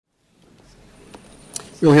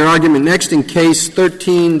We'll hear argument next in Case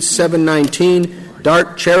 13-719,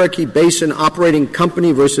 Dart Cherokee Basin Operating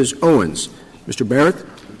Company versus Owens. Mr. Barrett.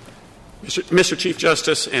 Mr. Chief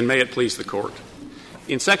Justice, and may it please the Court.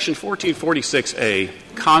 In Section 1446A,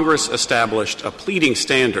 Congress established a pleading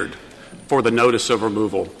standard for the notice of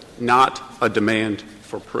removal, not a demand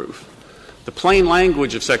for proof. The plain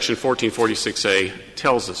language of Section 1446A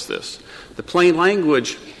tells us this. The plain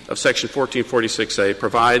language of Section 1446A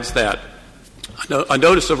provides that a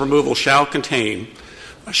notice of removal shall contain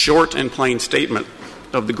a short and plain statement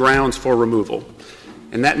of the grounds for removal.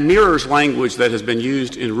 And that mirrors language that has been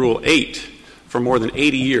used in Rule 8 for more than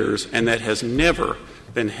 80 years and that has never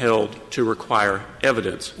been held to require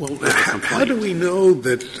evidence. Well, how do we know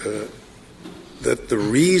that the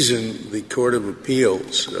reason the Court of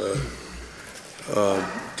Appeals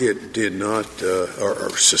did not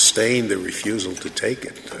or sustained the refusal to take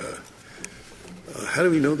it? How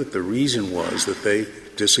do we know that the reason was that they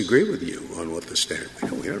disagree with you on what the standard?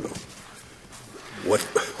 We don't know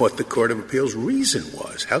what the Court of Appeals' reason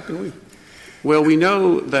was. How can we? Well, we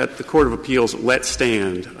know that the Court of Appeals let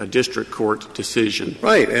stand a district court decision.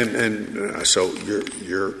 Right, and so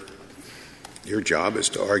your job is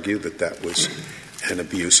to argue that that was an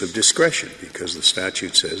abuse of discretion because the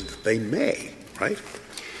statute says that they may, right?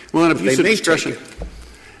 Well, an abuse of discretion.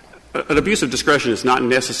 An abuse of discretion is not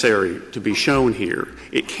necessary to be shown here.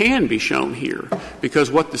 It can be shown here because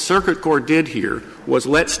what the circuit court did here was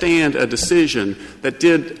let stand a decision that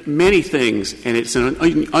did many things, and it's an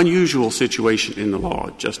unusual situation in the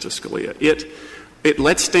law, Justice Scalia. It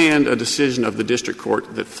let stand a decision of the district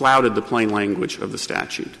court that flouted the plain language of the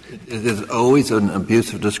statute. It is always an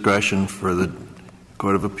abuse of discretion for the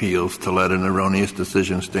Court of Appeals to let an erroneous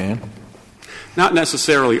decision stand? Not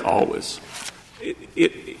necessarily always.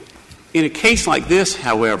 In a case like this,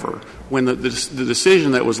 however, when the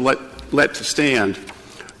decision that was let to stand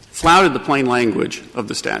flouted the plain language of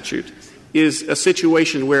the statute, is a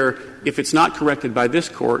situation where if it's not corrected by this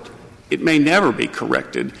court, it may never be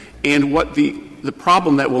corrected. And what the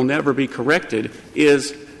problem that will never be corrected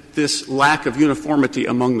is this lack of uniformity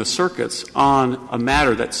among the circuits on a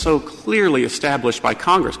matter that's so clearly established by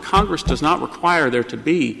Congress. Congress does not require there to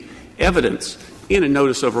be evidence in a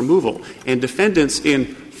notice of removal. And defendants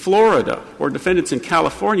in Florida or defendants in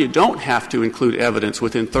California don't have to include evidence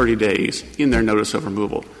within 30 days in their notice of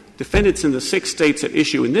removal. Defendants in the 6 states at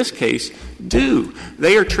issue in this case do.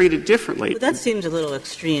 They are treated differently. Well, that seems a little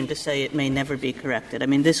extreme to say it may never be corrected. I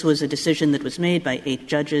mean, this was a decision that was made by 8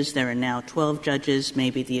 judges. There are now 12 judges.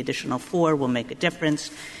 Maybe the additional 4 will make a difference.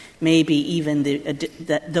 Maybe even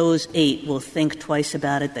those 8 will think twice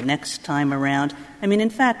about it the next time around. I mean,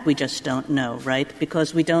 in fact, we just don't know, right?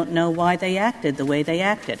 Because we don't know why they acted the way they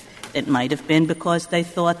acted. It might have been because they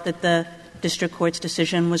thought that the district court's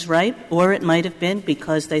decision was right, or it might have been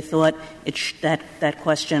because they thought that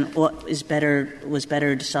question was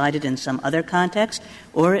better decided in some other context,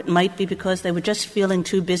 or it might be because they were just feeling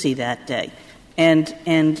too busy that day. And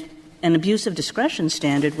an abuse of discretion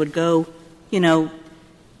standard would go, to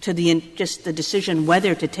just the decision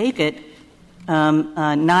whether to take it,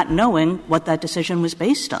 not knowing what that decision was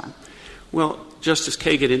based on. Well, Justice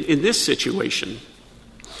Kagan, in this situation,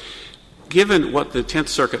 given what the Tenth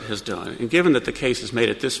Circuit has done, and given that the case has made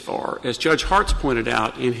it this far, as Judge Hartz pointed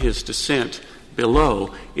out in his dissent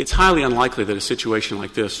below, it's highly unlikely that a situation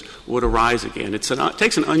like this would arise again. It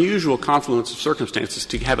takes an unusual confluence of circumstances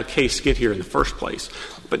to have a case get here in the first place.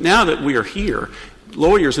 But now that we are here,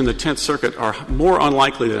 lawyers in the Tenth Circuit are more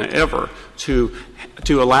unlikely than ever to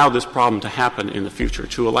allow this problem to happen in the future,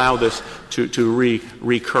 to allow this to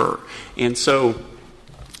recur. And so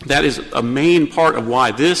that is a main part of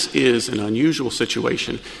why this is an unusual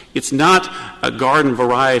situation. It's not a garden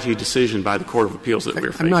variety decision by the Court of Appeals that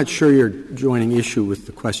we're facing. I'm not sure you're joining issue with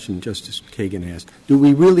the question Justice Kagan asked. Do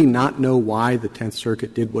we really not know why the Tenth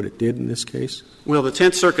Circuit did what it did in this case? Well, the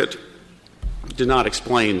Tenth Circuit did not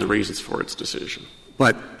explain the reasons for its decision.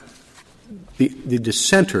 But the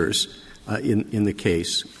dissenters in the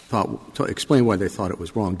case explain why they thought it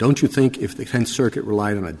was wrong. Don't you think if the Tenth Circuit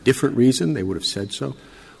relied on a different reason, they would have said so?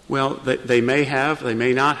 Well, they may have, they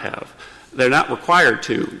may not have. They're not required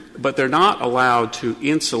to, but they're not allowed to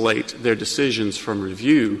insulate their decisions from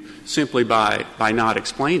review simply by not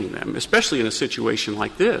explaining them, especially in a situation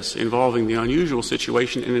like this, involving the unusual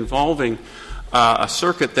situation and involving a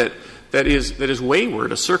circuit that is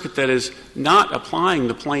wayward, a circuit that is not applying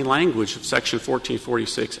the plain language of Section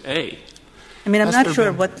 1446A. I mean, I'm not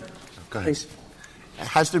sure what — Go ahead. Please.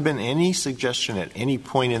 Has there been any suggestion at any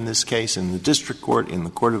point in this case, in the district court, in the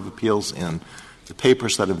Court of Appeals, in the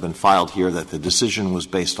papers that have been filed here, that the decision was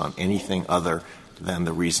based on anything other than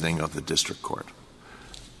the reasoning of the district court?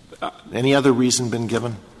 Any other reason been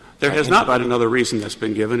given? There has not been another reason that's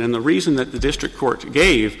been given, and the reason that the district court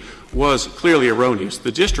gave was clearly erroneous.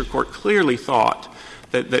 The district court clearly thought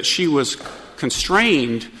that she was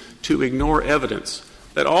constrained to ignore evidence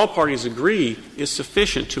that all parties agree is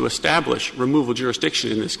sufficient to establish removal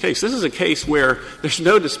jurisdiction in this case. This is a case where there's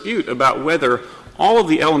no dispute about whether all of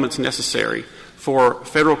the elements necessary for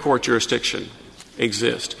federal court jurisdiction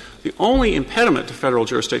exist. The only impediment to federal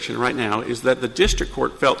jurisdiction right now is that the district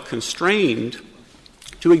court felt constrained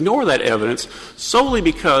to ignore that evidence solely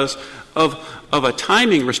because of a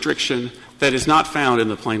timing restriction that is not found in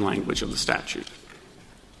the plain language of the statute.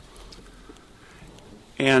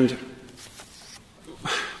 And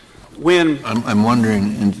when I'm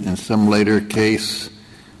wondering, in some later case,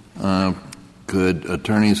 could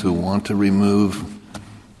attorneys who want to remove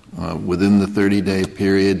within the 30-day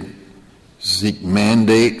period seek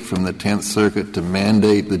mandate from the Tenth Circuit to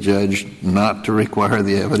mandate the judge not to require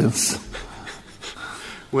the evidence?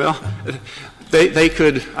 Well, they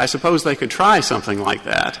could — I suppose they could try something like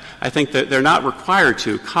that. I think that they're not required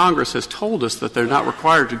to. Congress has told us that they're not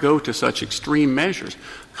required to go to such extreme measures.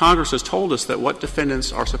 Congress has told us that what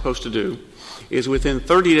defendants are supposed to do is within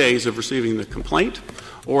 30 days of receiving the complaint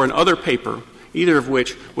or an other paper, either of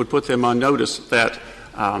which would put them on notice that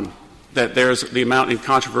there's the amount in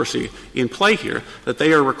controversy in play here, that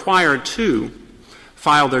they are required to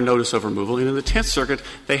file their notice of removal. And in the Tenth Circuit,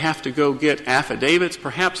 they have to go get affidavits.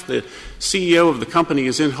 Perhaps the CEO of the company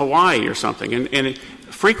is in Hawaii or something. And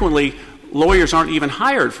frequently, lawyers aren't even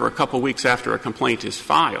hired for a couple weeks after a complaint is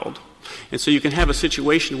filed. And so you can have a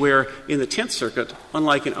situation where in the Tenth Circuit,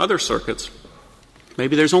 unlike in other circuits,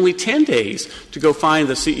 maybe there's only 10 days to go find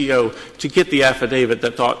the CEO to get the affidavit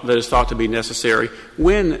that is thought to be necessary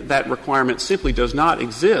when that requirement simply does not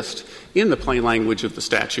exist in the plain language of the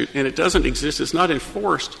statute, and it doesn't exist, it's not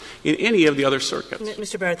enforced in any of the other circuits.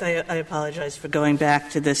 Mr. Barrett, I apologize for going back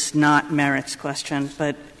to this not merits question,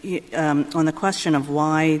 but on the question of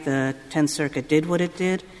why the Tenth Circuit did what it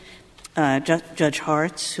did, Judge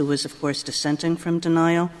Hartz, who was, of course, dissenting from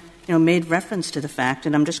denial, made reference to the fact,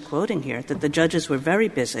 and I'm just quoting here, that the judges were very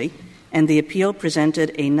busy and the appeal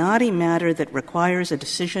presented a knotty matter that requires a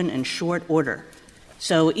decision in short order.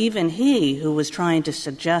 So even he, who was trying to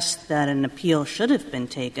suggest that an appeal should have been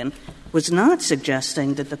taken, was not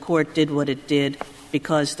suggesting that the court did what it did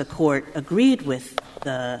because the court agreed with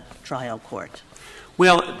the trial court.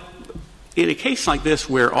 Well, in a case like this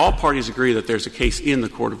where all parties agree that there's a case in the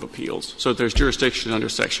Court of Appeals, so there's jurisdiction under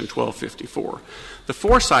Section 1254, the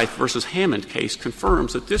Forsyth v. Hammond case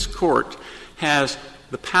confirms that this Court has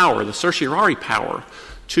the power, the certiorari power,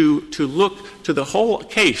 to look to the whole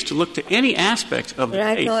case, to look to any aspect of the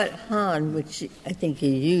case. But I thought Hahn, which I think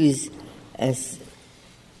you use as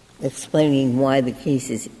explaining why the case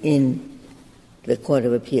is in the Court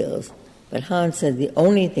of Appeals, but Hahn said the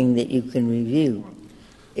only thing that you can review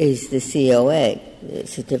is the COA, the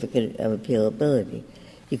Certificate of Appealability.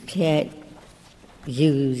 You can't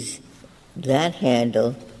use that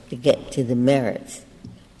handle to get to the merits.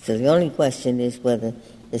 So the only question is whether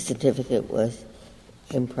the certificate was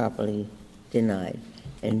improperly denied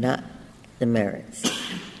and not the merits.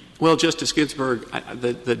 Well, Justice Ginsburg,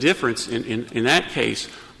 the difference in that case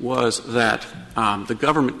was that the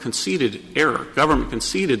government conceded error. Government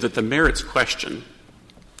conceded that the merits question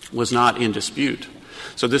was not in dispute.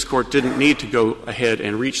 So this Court didn't need to go ahead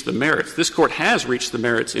and reach the merits. This Court has reached the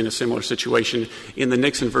merits in a similar situation in the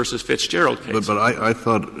Nixon v. Fitzgerald case. But I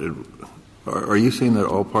thought are you saying that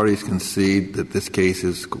all parties concede that this case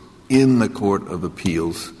is in the Court of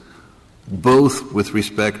Appeals, both with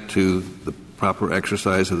respect to the proper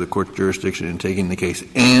exercise of the court's jurisdiction in taking the case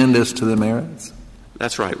and as to the merits?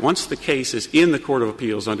 That's right. Once the case is in the Court of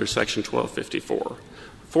Appeals under Section 1254,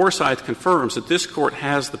 Forsyth confirms that this Court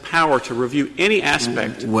has the power to review any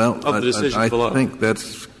aspect of the decision below. I think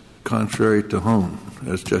that's contrary to Hone,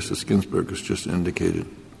 as Justice Ginsburg has just indicated.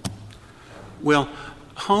 Well,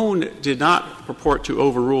 Hone did not purport to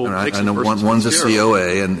overrule Nixon I know versus one's a Fitzgerald.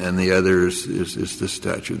 COA and the other is this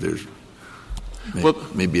statute. There's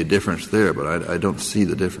maybe a difference there, but I don't see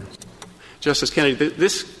the difference. Justice Kennedy,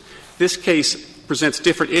 this case presents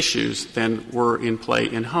different issues than were in play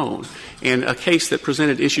in Hone. And a case that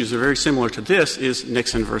presented issues that are very similar to this is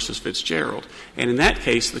Nixon versus Fitzgerald. And in that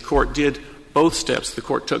case, the Court did both steps. The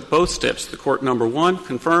Court took both steps. The Court, number one,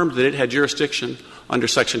 confirmed that it had jurisdiction under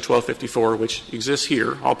Section 1254, which exists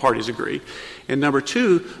here. All parties agree. And number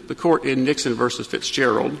two, the Court in Nixon versus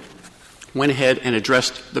Fitzgerald went ahead and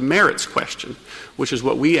addressed the merits question, which is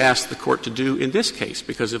what we asked the Court to do in this case,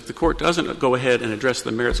 because if the Court doesn't go ahead and address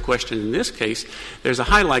the merits question in this case, there's a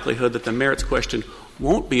high likelihood that the merits question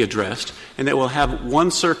won't be addressed, and that we'll have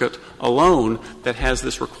one circuit alone that has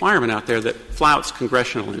this requirement out there that flouts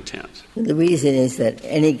congressional intent. The reason is that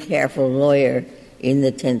any careful lawyer in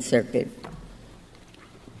the Tenth Circuit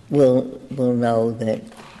will know that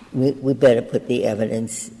we better put the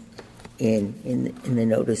evidence in the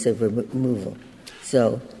notice of removal.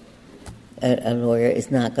 So a lawyer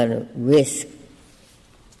is not going to risk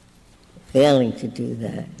failing to do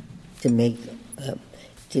that to make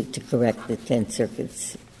to correct the Tenth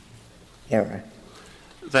Circuit's error.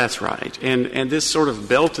 That's right. And this sort of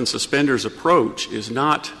belt and suspenders approach is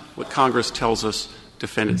not what Congress tells us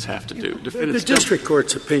defendants have to do. The district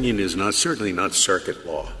court's opinion is certainly not circuit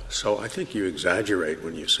law. So I think you exaggerate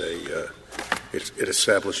when you say it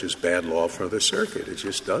establishes bad law for the circuit. It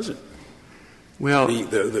just doesn't. Well,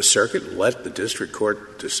 the circuit let the district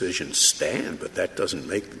court decision stand, but that doesn't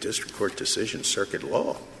make the district court decision circuit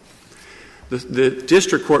law. The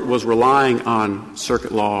district court was relying on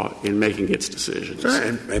circuit law in making its decisions. Right,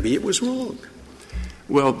 and maybe it was wrong.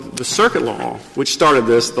 Well, the circuit law, which started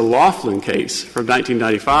this, the Laughlin case from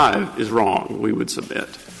 1995, is wrong, we would submit.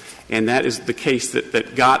 And that is the case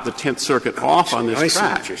that got the Tenth Circuit off on this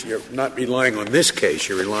track. You're not relying on this case.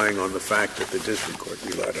 You're relying on the fact that the district court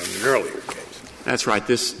relied on an earlier case. That's right.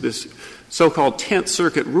 This so-called Tenth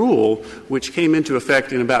Circuit rule, which came into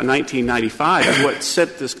effect in about 1995, is what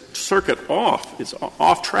set this circuit off. It's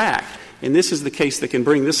off track. And this is the case that can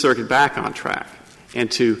bring this circuit back on track and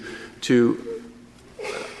to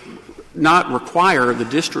not require the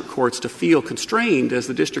district courts to feel constrained as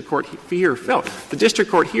the district court here felt. The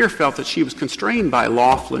district court here felt that she was constrained by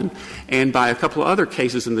Laughlin and by a couple of other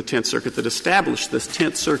cases in the Tenth Circuit that established this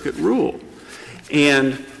Tenth Circuit rule.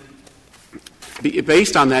 And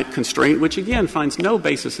based on that constraint, which again finds no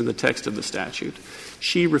basis in the text of the statute,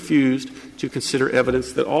 she refused to consider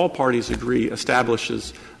evidence that all parties agree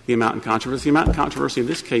establishes the amount in controversy. The amount in controversy in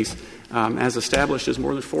this case, as established, is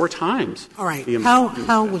more than 4 times. All right.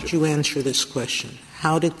 How would you answer this question?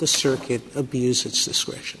 How did the circuit abuse its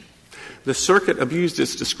discretion? The circuit abused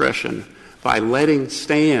its discretion by letting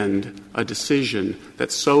stand a decision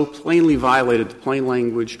that so plainly violated the plain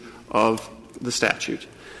language of the statute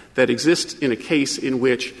that exists in a case in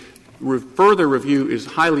which further review is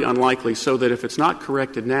highly unlikely, so that if it's not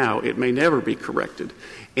corrected now, it may never be corrected.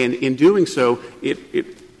 And in doing so,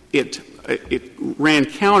 it ran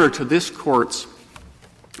counter to this Court's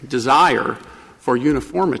desire for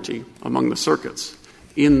uniformity among the circuits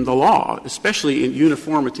in the law, especially in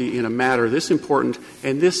uniformity in a matter this important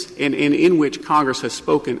and in which Congress has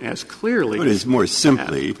spoken as clearly. But it's more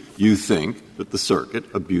simply, you think that the circuit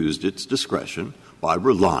abused its discretion by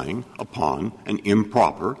relying upon an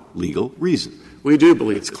improper legal reason. We do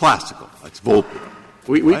believe it's classical. It's Volpe.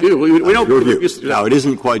 We do. We don't. Now, it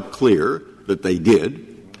isn't quite clear that they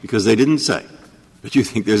did because they didn't say, but you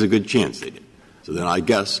think there's a good chance they did. So then I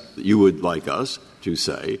guess that you would like us to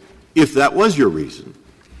say, if that was your reason,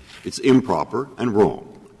 it's improper and wrong.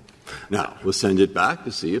 Now, we'll send it back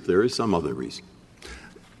to see if there is some other reason.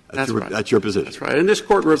 That's your position. That's right. And this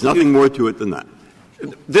Court There's nothing more to it than that.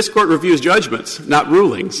 This Court reviews judgments, not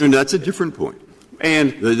rulings. And that's a different point.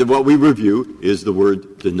 And what we review is the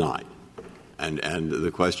word denied. And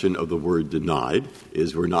the question of the word denied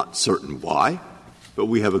is we're not certain why, but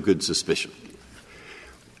we have a good suspicion.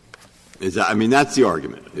 That's the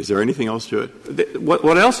argument. Is there anything else to it?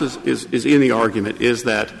 What else is in the argument is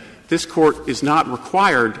that this Court is not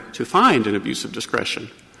required to find an abuse of discretion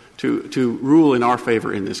to rule in our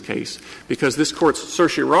favor in this case, because this Court's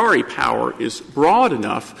certiorari power is broad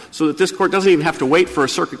enough so that this Court doesn't even have to wait for a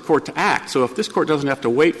circuit court to act. So if this Court doesn't have to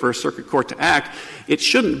wait for a circuit court to act, it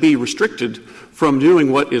shouldn't be restricted from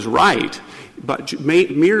doing what is right, but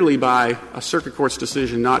merely by a circuit court's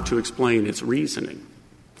decision not to explain its reasoning.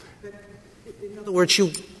 In other words,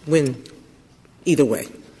 you win either way.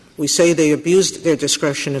 We say they abused their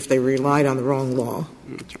discretion if they relied on the wrong law,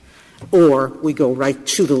 or we go right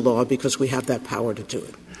to the law because we have that power to do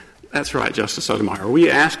it. That's right, Justice Sotomayor. We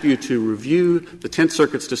ask you to review the Tenth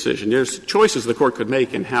Circuit's decision. There's choices the Court could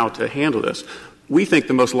make in how to handle this. We think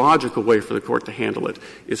the most logical way for the Court to handle it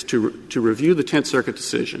is to review the Tenth Circuit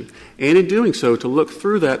decision, and in doing so, to look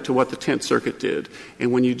through that to what the Tenth Circuit did.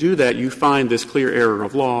 And when you do that, you find this clear error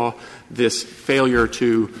of law, this failure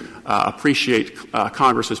to appreciate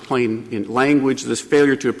Congress's plain language, this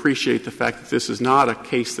failure to appreciate the fact that this is not a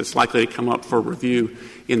case that's likely to come up for review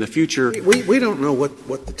in the future. We don't know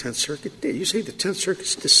what the Tenth Circuit did. You say the Tenth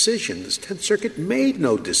Circuit's decision. The Tenth Circuit made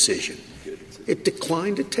no decision. It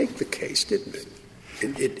declined to take the case, didn't it?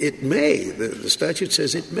 It may. The statute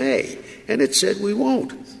says it may. And it said we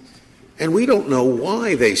won't. And we don't know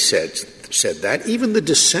why they said said that. Even the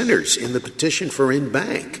dissenters in the petition for en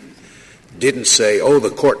banc didn't say, oh, the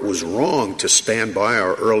court was wrong to stand by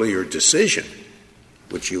our earlier decision,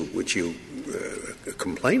 which you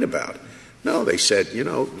complain about. No, they said,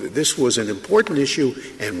 this was an important issue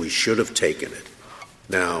and we should have taken it.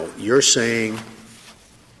 Now, you're saying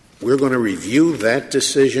we're going to review that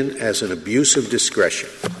decision as an abuse of discretion,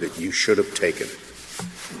 that you should have taken it,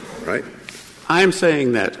 right? I am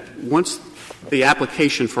saying that once the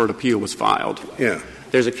application for an appeal was filed,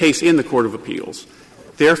 there's a case in the Court of Appeals.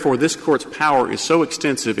 Therefore, this Court's power is so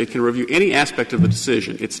extensive it can review any aspect of the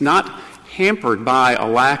decision. It's not hampered by a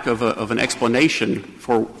lack of an explanation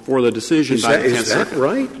for the decision by the Tenth Circuit. Is that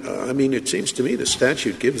right? I mean, it seems to me the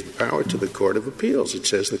statute gives the power to the Court of Appeals. It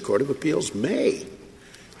says the Court of Appeals may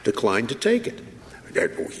decline to take it.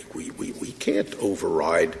 We can't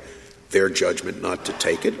override their judgment not to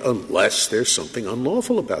take it unless there's something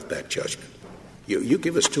unlawful about that judgment. You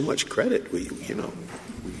give us too much credit. We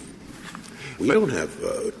don't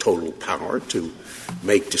have total power to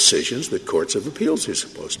make decisions that courts of appeals are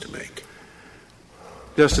supposed to make.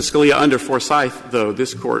 Justice Scalia, under Forsyth, though,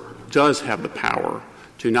 this Court does have the power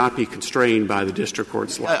to not be constrained by the district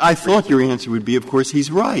court's law. I thought your answer would be, of course,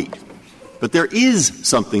 he's right. But there is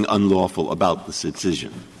something unlawful about this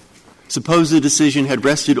decision. Suppose the decision had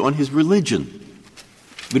rested on his religion.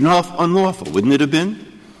 Would not unlawful, wouldn't it have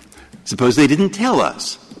been? Suppose they didn't tell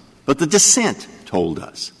us, but the dissent told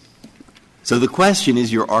us. So the question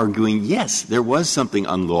is, you're arguing, yes, there was something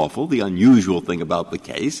unlawful. The unusual thing about the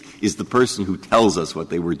case is the person who tells us what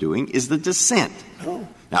they were doing is the dissent.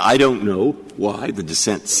 Now, I don't know why the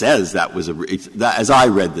dissent says that was as I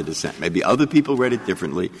read the dissent. Maybe other people read it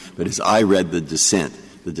differently, but as I read the dissent,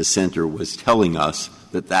 the dissenter was telling us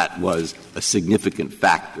that was a significant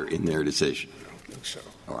factor in their decision. I don't think so.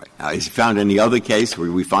 All right. Now, has he found any other case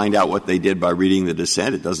where we find out what they did by reading the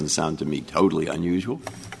dissent? It doesn't sound to me totally unusual.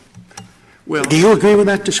 Well, do you agree with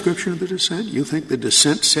that description of the dissent? You think the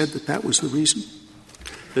dissent said that was the reason?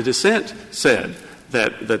 The dissent said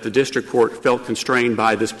that the district court felt constrained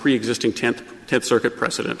by this pre-existing Tenth Circuit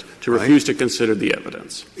precedent to refuse to consider the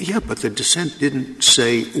evidence. Yeah, but the dissent didn't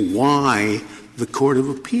say why the Court of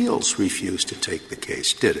Appeals refused to take the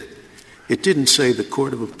case, did it? It didn't say the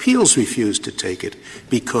Court of Appeals refused to take it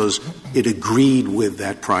because it agreed with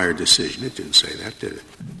that prior decision. It didn't say that, did it?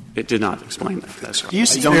 It did not explain that. That's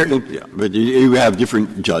right. But you have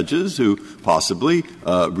different judges who possibly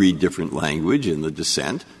read different language in the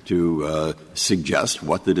dissent to suggest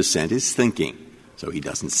what the dissent is thinking. So he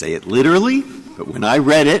doesn't say it literally, but when I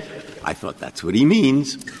read it, I thought that's what he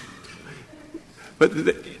means. But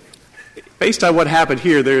based on what happened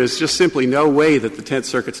here, there is just simply no way that the Tenth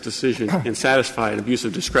Circuit's decision can satisfy an abuse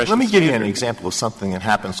of discretion. Let me give you an example of something that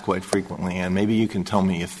happens quite frequently, and maybe you can tell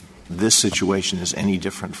me if this situation is any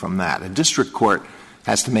different from that. A district court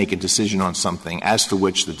has to make a decision on something as to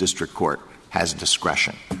which the district court has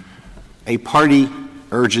discretion. A party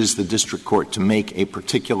urges the district court to make a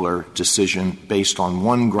particular decision based on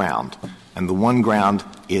one ground, and the one ground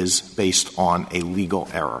is based on a legal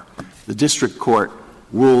error. The district court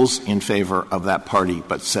rules in favor of that party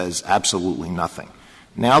but says absolutely nothing.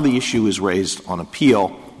 Now the issue is raised on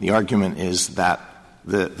appeal. The argument is that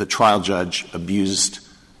the trial judge abused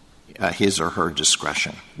his or her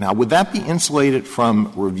discretion. Now, would that be insulated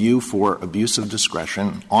from review for abuse of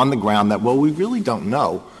discretion on the ground that, well, we really don't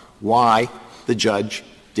know why the judge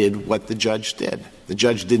did what the judge did? The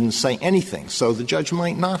judge didn't say anything, so the judge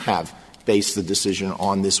might not have based the decision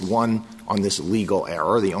on this legal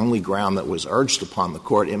error, the only ground that was urged upon the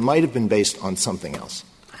court. It might have been based on something else.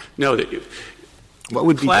 No, what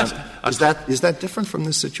would be is that different from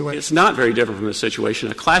this situation? It's not very different from this situation.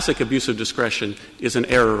 A classic abuse of discretion is an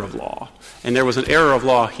error of law. And there was an error of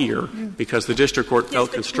law here because the district court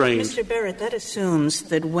felt constrained. Mr. Barrett, that assumes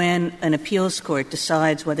that when an appeals court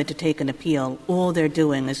decides whether to take an appeal, all they're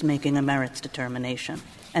doing is making a merits determination.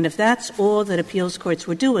 And if that's all that appeals courts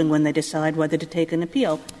were doing when they decide whether to take an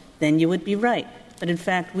appeal, then you would be right. But in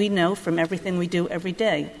fact, we know from everything we do every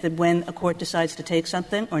day that when a court decides to take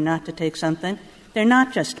something or not to take something, they're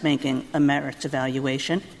not just making a merits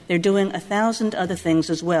evaluation. They're doing 1,000 other things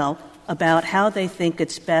as well about how they think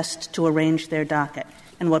it's best to arrange their docket.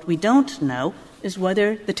 And what we don't know is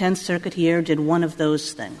whether the Tenth Circuit here did one of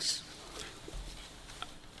those things.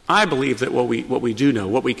 I believe that what we do know,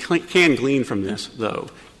 what we can glean from this, though,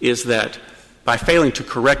 is that by failing to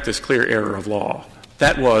correct this clear error of law,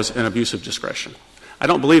 that was an abuse of discretion. I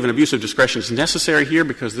don't believe an abuse of discretion is necessary here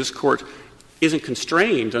because this Court isn't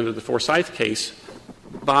constrained under the Forsyth case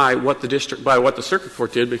by what the circuit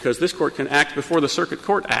court did, because this court can act before the circuit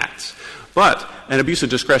court acts. But an abuse of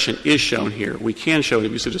discretion is shown here. We can show an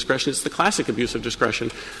abuse of discretion. It's the classic abuse of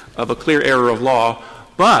discretion of a clear error of law.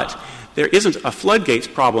 But there isn't a floodgates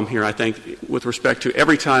problem here, I think, with respect to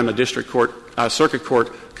every time a circuit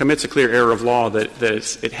court commits a clear error of law that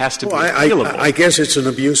it has to be appealable. I guess it's an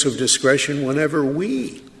abuse of discretion whenever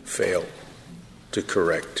we fail to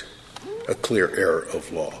correct a clear error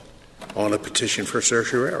of law on a petition for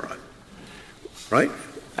certiorari, right?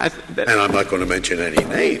 And I'm not going to mention any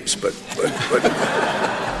names, but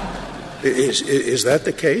is that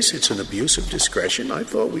the case? It's an abuse of discretion? I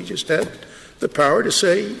thought we just had the power to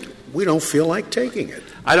say we don't feel like taking it.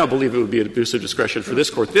 I don't believe it would be an abuse of discretion for this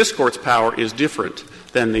court. This court's power is different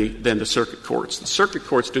than the circuit courts. The circuit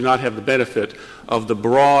courts do not have the benefit of the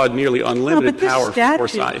broad, nearly unlimited power of foresight. But the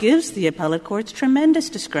statute gives the appellate courts tremendous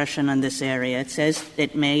discretion on this area. It says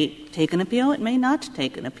it may take an appeal, it may not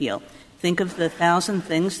take an appeal. Think of the 1,000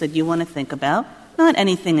 things that you want to think about. Not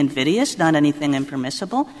anything invidious, not anything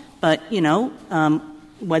impermissible, but,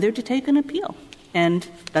 whether to take an appeal. And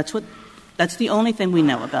that's the only thing we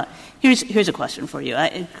know about. Here's a question for you,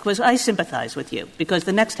 because I sympathize with you, because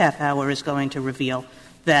the next half hour is going to reveal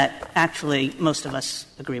that actually most of us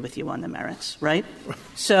agree with you on the merits, right?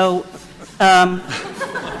 So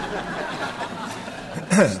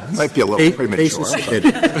might be a little premature.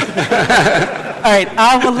 All right,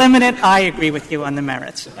 I will limit it. I agree with you on the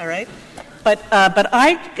merits, all right? But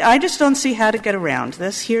I just don't see how to get around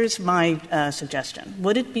this. Here's my suggestion.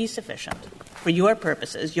 Would it be sufficient for your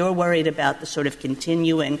purposes, you're worried about the sort of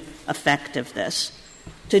continuing effect of this,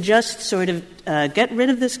 to just sort of get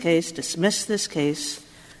rid of this case, dismiss this case,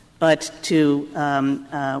 but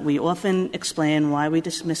we often explain why we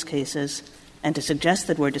dismiss cases, and to suggest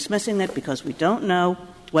that we're dismissing it because we don't know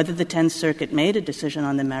whether the Tenth Circuit made a decision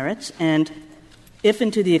on the merits, and if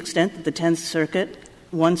and to the extent that the Tenth Circuit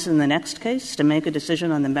wants in the next case to make a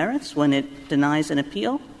decision on the merits when it denies an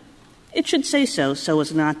appeal, it should say so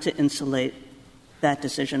as not to insulate that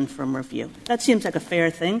decision from review. That seems like a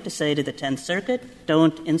fair thing to say to the Tenth Circuit.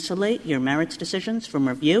 Don't insulate your merits decisions from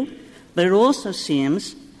review. But it also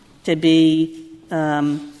seems to be,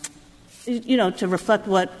 to reflect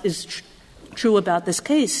what is true about this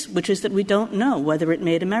case, which is that we don't know whether it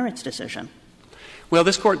made a merits decision. Well,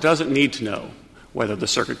 this Court doesn't need to know whether the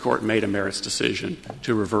circuit court made a merits decision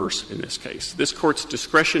to reverse in this case. This Court's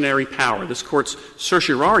discretionary power, this Court's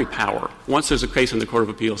certiorari power, once there's a case in the Court of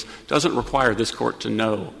Appeals, doesn't require this Court to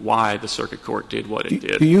know why the circuit court did what it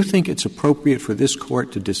did. Do you think it's appropriate for this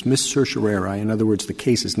Court to dismiss certiorari, in other words, the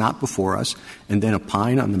case is not before us, and then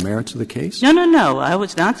opine on the merits of the case? No. I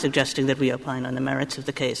was not suggesting that we opine on the merits of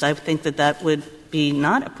the case. I think that would be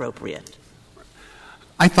not appropriate.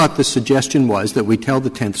 I thought the suggestion was that we tell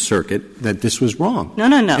the Tenth Circuit that this was wrong. No.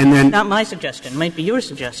 And then, not my suggestion. It might be your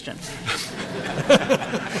suggestion.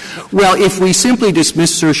 Well, if we simply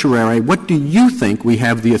dismiss certiorari, what do you think we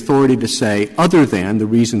have the authority to say other than the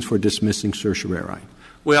reasons for dismissing certiorari?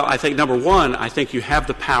 Well, I think, number one, I think you have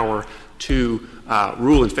the power to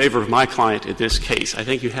rule in favor of my client in this case. I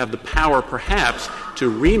think you have the power, perhaps, to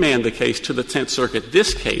remand the case to the Tenth Circuit,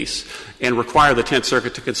 this case, and require the Tenth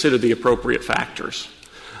Circuit to consider the appropriate factors.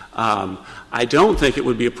 I don't think it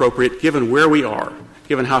would be appropriate, given where we are,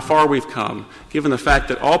 given how far we've come, given the fact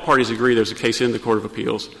that all parties agree there's a case in the Court of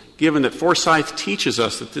Appeals, given that Forsyth teaches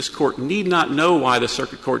us that this Court need not know why the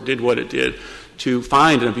circuit court did what it did to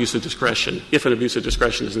find an abuse of discretion, if an abuse of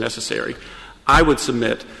discretion is necessary. I would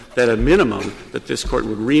submit that at minimum that this Court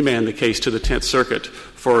would remand the case to the Tenth Circuit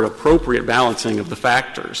for an appropriate balancing of the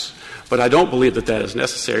factors. But I don't believe that that is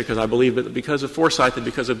necessary, because I believe that because of Forsyth and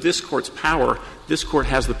because of this Court's power, this Court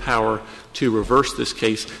has the power to reverse this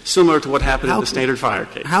case, similar to what happened in the Standard Fire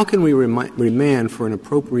case. How can we remand for an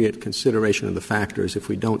appropriate consideration of the factors if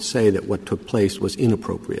we don't say that what took place was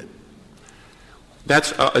inappropriate?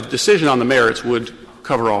 That's a decision on the merits would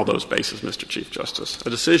cover all those bases, Mr. Chief Justice. A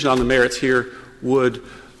decision on the merits here would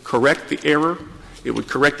correct the error. It would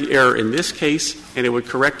correct the error in this case, and it would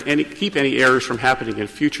keep any errors from happening in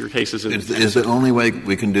future cases. Is the only way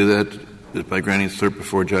we can do that is by granting cert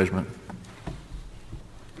before judgment?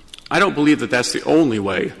 I don't believe that that's the only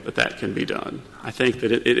way that can be done. I think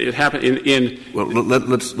that it happened in Well,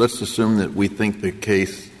 let's assume that we think the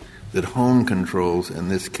case that Home controls,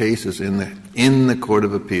 and this case is in the Court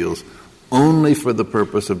of Appeals only for the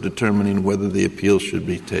purpose of determining whether the appeal should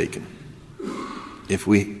be taken. If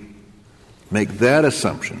we make that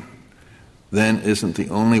assumption, then isn't the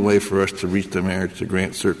only way for us to reach the merits to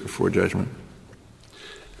grant cert before judgment?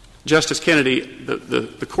 Justice Kennedy,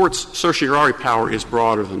 the Court's certiorari power is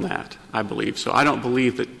broader than that, I believe. So I don't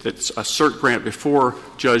believe that a cert grant before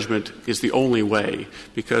judgment is the only way,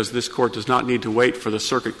 because this Court does not need to wait for the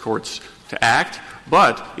circuit courts to act.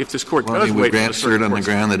 But if this Court does wait for the circuit courts — grant cert on the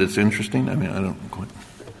ground that it's interesting? I mean, I don't quite —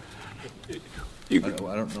 I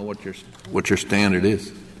don't know what your standard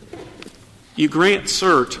is. You grant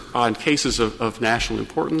cert on cases of national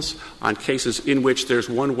importance, on cases in which there's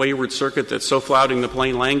one wayward circuit that's so flouting the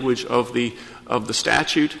plain language of the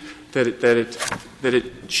statute that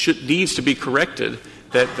it needs to be corrected,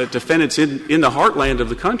 that defendants in the heartland of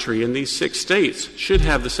the country, in these 6 states, should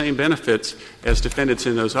have the same benefits as defendants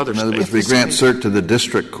in those other states. In other words, we grant cert to the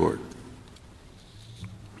district court.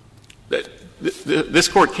 This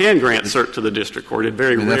Court can grant cert to the district court in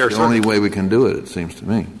very rare That's the only way we can do it, it seems to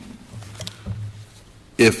me,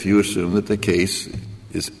 if you assume that the case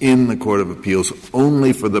is in the Court of Appeals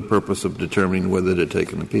only for the purpose of determining whether to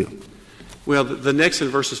take an appeal. Well, the Nixon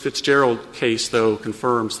versus Fitzgerald case, though,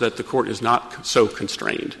 confirms that the Court is not so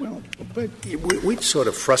constrained. Well, but we'd sort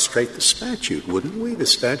of frustrate the statute, wouldn't we? The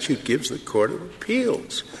statute gives the Court of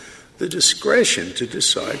Appeals the discretion to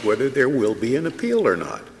decide whether there will be an appeal or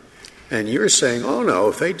not. And you're saying, oh, no,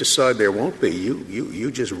 if they decide there won't be,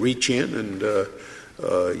 you just reach in and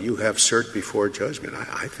you have cert before judgment.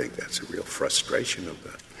 I think that's a real frustration of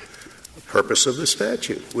the purpose of the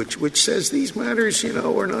statute, which says these matters,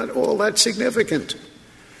 are not all that significant.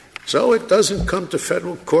 So it doesn't come to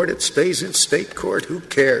federal court. It stays in state court. Who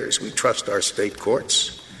cares? We trust our state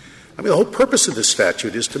courts. I mean, the whole purpose of the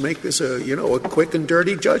statute is to make this a quick and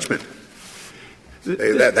dirty judgment.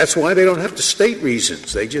 That's why they don't have to state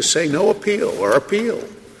reasons. They just say no appeal or appeal.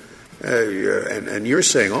 And you're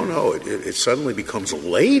saying, oh, no, it suddenly becomes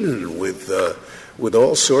laden with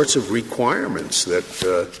all sorts of requirements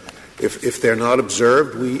that if they're not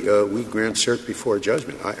observed, we grant cert before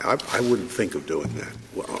judgment. I wouldn't think of doing that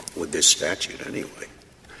with this statute anyway.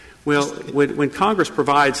 Well, when Congress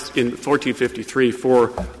provides in 1453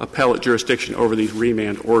 for appellate jurisdiction over these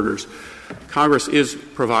remand orders, Congress is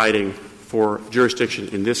providing for jurisdiction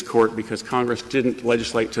in this Court because Congress didn't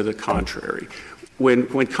legislate to the contrary.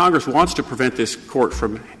 When Congress wants to prevent this Court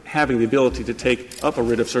from having the ability to take up a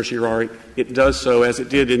writ of certiorari, it does so as it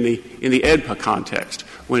did in the AEDPA context,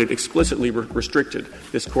 when it explicitly restricted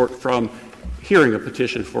this Court from hearing a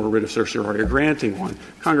petition for a writ of certiorari or granting one.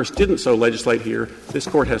 Congress didn't so legislate here. This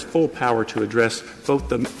Court has full power to address both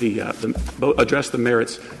address the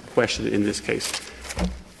merits question in this case.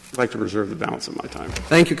 I'd like to reserve the balance of my time.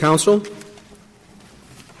 Thank you, counsel.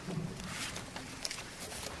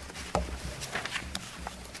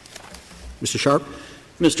 Mr. Sharp.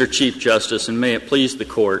 Mr. Chief Justice, and may it please the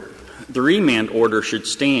Court, the remand order should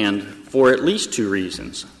stand for at least 2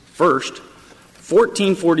 reasons. First,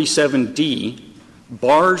 1447D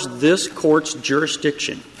bars this Court's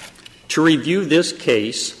jurisdiction to review this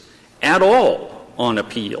case at all on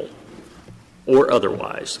appeal or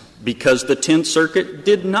otherwise, because the Tenth Circuit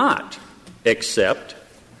did not accept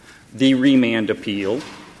the remand appeal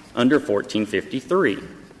under 1453.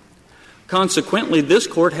 Consequently, this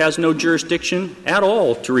Court has no jurisdiction at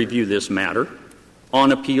all to review this matter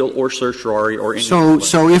on appeal or certiorari or any other way.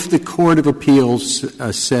 So if the Court of Appeals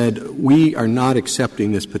said, we are not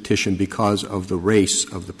accepting this petition because of the race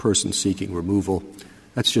of the person seeking removal,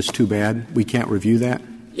 that's just too bad? We can't review that?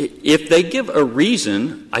 If they give a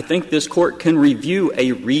reason, I think this Court can review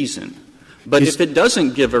a reason. But if it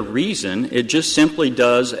doesn't give a reason, it just simply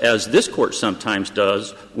does, as this Court sometimes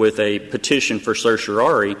does with a petition for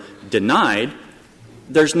certiorari denied,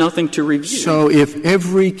 there's nothing to review. So if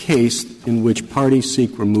every case in which parties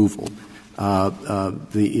seek removal, a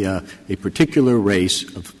particular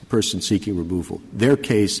race of person seeking removal, their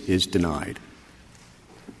case is denied,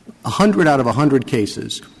 100 out of 100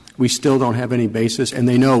 cases, we still don't have any basis, and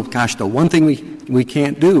they know, gosh, the one thing we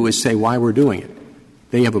can't do is say why we're doing it.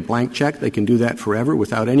 They have a blank check. They can do that forever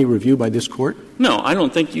without any review by this Court? No, I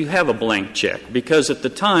don't think you have a blank check, because at the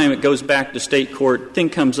time it goes back to state court, thing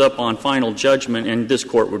comes up on final judgment, and this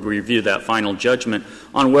Court would review that final judgment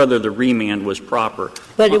on whether the remand was proper.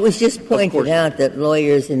 But it was just pointed out that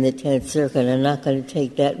lawyers in the Tenth Circuit are not going to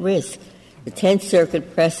take that risk. The Tenth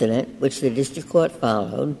Circuit precedent, which the district court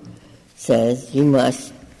followed, says you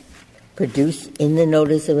must produce in the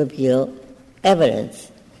notice of appeal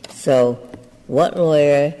evidence. So what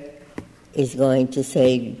lawyer is going to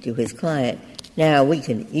say to his client, now, we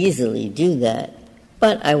can easily do that,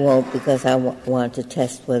 but I won't because I want to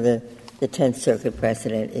test whether the Tenth Circuit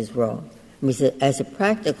precedent is wrong. I mean, so as a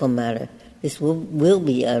practical matter, this will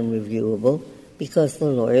be unreviewable because the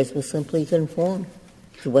lawyers will simply conform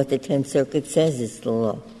to what the Tenth Circuit says is the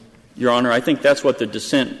law. Your Honor, I think that's what the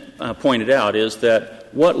dissent pointed out, is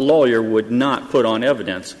that what lawyer would not put on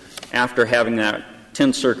evidence after having that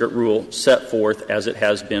Tenth Circuit rule set forth as it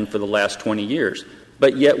has been for the last 20 years.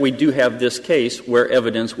 But yet we do have this case where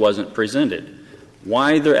evidence wasn't presented.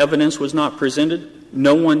 Why the evidence was not presented,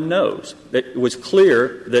 no one knows. It was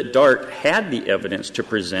clear that DART had the evidence to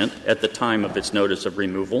present at the time of its notice of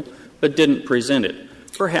removal, but didn't present it.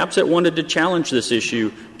 Perhaps it wanted to challenge this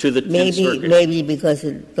issue to the Tenth Circuit. Maybe because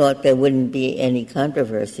it thought there wouldn't be any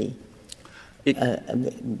controversy.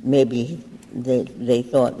 Maybe they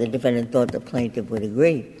thought, the defendant thought the plaintiff would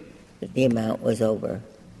agree that the amount was over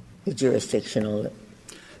the jurisdictional.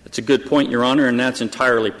 That's a good point, Your Honor, and that's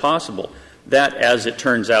entirely possible. That, as it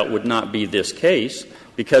turns out, would not be this case,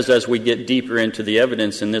 because as we get deeper into the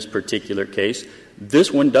evidence in this particular case,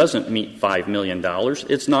 this one doesn't meet $5 million.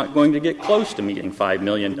 It's not going to get close to meeting $5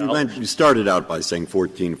 million. You started out by saying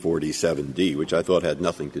 1447D, which I thought had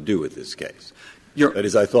nothing to do with this case. That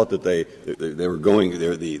is, I thought that they were going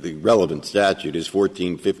there. The relevant statute is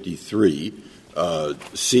 1453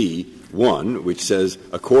 C1, which says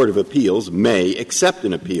a court of appeals may accept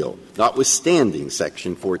an appeal, notwithstanding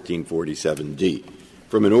Section 1447D,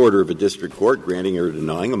 from an order of a district court granting or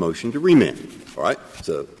denying a motion to remand. All right?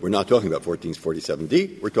 So we're not talking about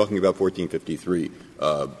 1447D. We're talking about 1453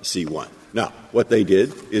 C1. Now, what they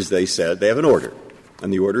did is they said they have an order,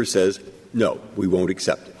 and the order says, no, we won't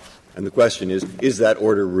accept it. And the question is that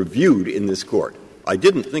order reviewed in this court? I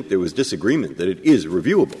didn't think there was disagreement that it is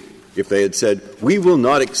reviewable. If they had said, we will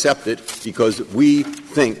not accept it because we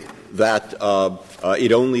think that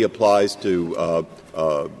it only applies to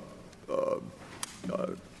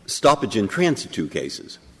stoppage in transitu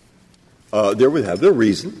cases, there would have the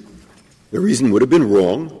reason. The reason would have been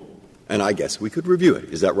wrong, and I guess we could review it.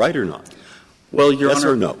 Is that right or not? Well, Your Yes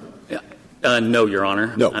Honor. or no? No, Your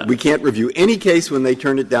Honor. No. We can't review any case when they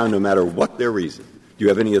turn it down, no matter what their reason. Do you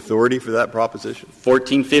have any authority for that proposition?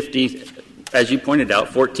 1450, as you pointed out,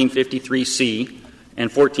 1453C and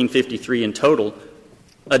 1453 in total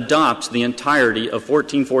adopts the entirety of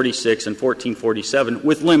 1446 and 1447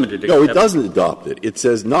 with limited exceptions. No, it doesn't adopt it. It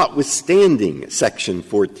says, notwithstanding Section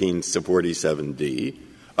 1447D,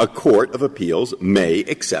 a court of appeals may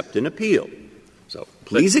accept an appeal. So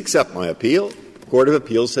please accept my appeal. The Court of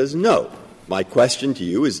Appeals says no. My question to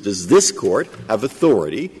you is, does this Court have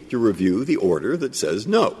authority to review the order that says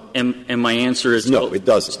no? And my answer is no, it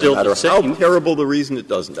doesn't. Still no matter the same. how terrible the reason, it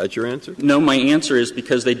doesn't. That's your answer? No, my answer is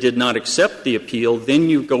because they did not accept the appeal. Then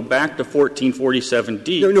you go back to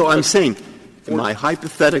 1447D. No, I'm saying my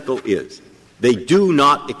hypothetical is they do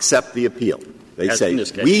not accept the appeal. They say,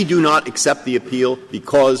 we do not accept the appeal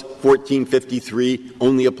because 1453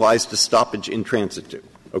 only applies to stoppage in transitu.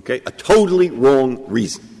 Okay? A totally wrong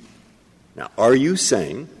reason. Now, are you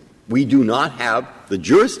saying we do not have the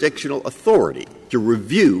jurisdictional authority to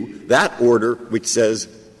review that order which says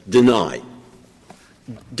deny?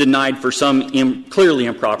 Denied for some clearly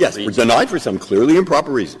improper reason. Yes, denied for some clearly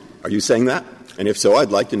improper reason. Are you saying that? And if so,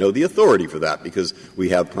 I'd like to know the authority for that, because we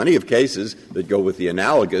have plenty of cases that go with the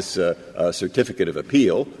analogous certificate of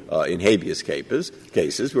appeal in habeas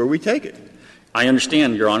cases where we take it. I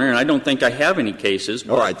understand, Your Honor, and I don't think I have any cases.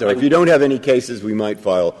 All right. So if you don't have any cases, we might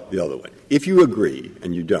file the other one. If you agree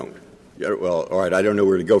and you don't, well, all right, I don't know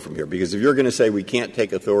where to go from here, because if you're going to say we can't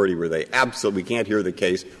take authority where we can't hear the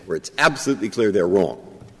case where it's absolutely clear they're wrong,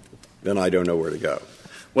 then I don't know where to go.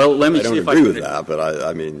 Well, let me see if I don't agree with that, but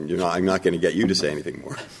I mean, I'm not going to get you to say anything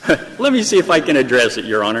more. Let me see if I can address it,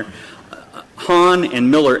 Your Honor. Hahn and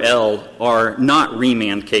Miller L. are not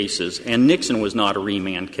remand cases, and Nixon was not a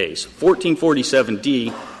remand case.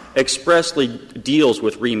 1447D expressly deals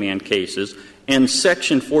with remand cases, and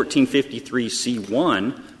Section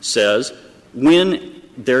 1453C1 says when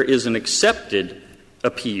there is an accepted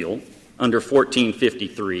appeal under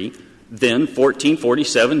 1453, then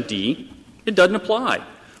 1447D, it doesn't apply.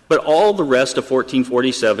 But all the rest of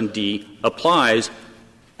 1447D applies,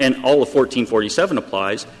 and all of 1447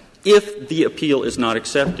 applies, if the appeal is not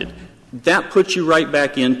accepted. That puts you right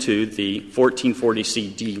back into the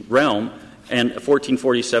 1440CD realm, and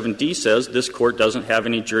 1447D says this Court doesn't have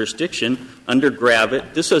any jurisdiction under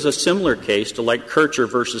Gravitt. This is a similar case to like Kircher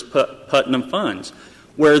versus Putnam Funds,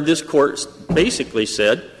 where this Court basically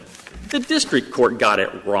said the district court got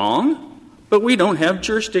it wrong, but we don't have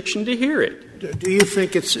jurisdiction to hear it. Do you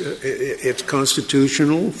think it's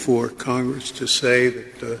constitutional for Congress to say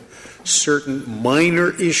that certain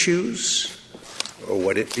minor issues, or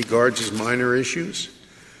what it regards as minor issues,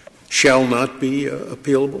 shall not be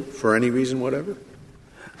appealable for any reason whatever?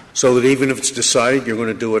 So that even if it's decided you're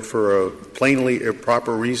going to do it for a plainly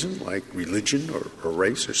improper reason, like religion or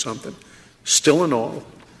race or something, still and all,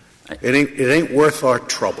 It ain't worth our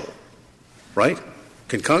trouble, right?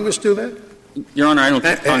 Can Congress do that? Your Honor, I don't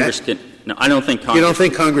think Congress can. No, I don't think Congress. You don't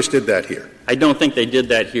think Congress did that here? I don't think they did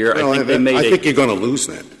that here. No, I think you're going to lose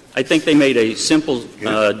that. I think they made a simple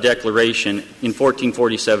declaration in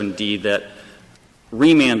 1447D that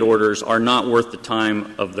remand orders are not worth the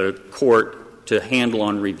time of the court to handle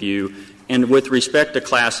on review. And with respect to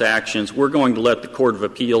class actions, we're going to let the Court of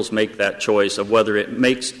Appeals make that choice of whether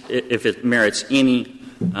if it merits any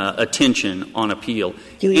attention on appeal.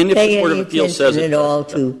 Do you pay any attention at all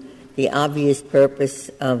to the obvious purpose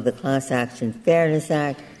of the Class Action Fairness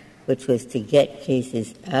Act, which was to get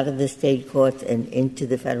cases out of the state courts and into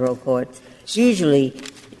the federal courts? Usually,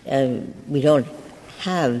 we don't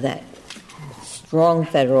have that strong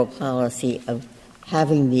federal policy of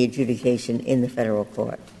having the adjudication in the federal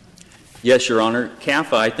court. Yes, Your Honor.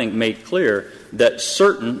 CAFA, I think, made clear that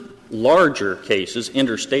certain larger cases,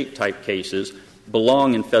 interstate-type cases,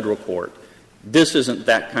 belong in federal court. This isn't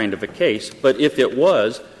that kind of a case, but if it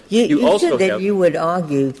was, you also said that you would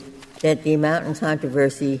argue that the amount in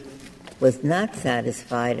controversy was not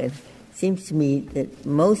satisfied. It seems to me that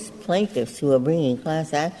most plaintiffs who are bringing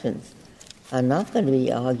class actions are not going to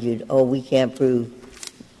be argued, we can't prove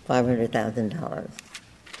 $500,000.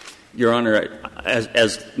 Your Honor,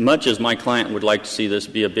 as much as my client would like to see this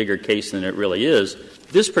be a bigger case than it really is,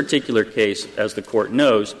 this particular case, as the Court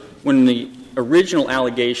knows, when the original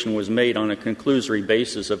allegation was made on a conclusory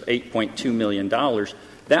basis of $8.2 million,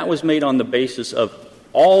 that was made on the basis of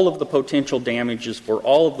all of the potential damages for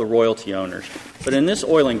all of the royalty owners. But in this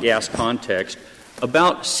oil and gas context,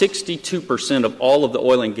 about 62% of all of the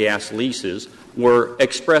oil and gas leases were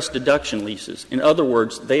express deduction leases. In other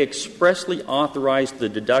words, they expressly authorized the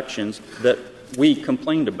deductions that we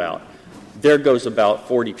complained about. There goes about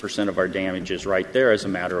 40% of our damages right there as a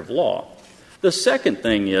matter of law. The second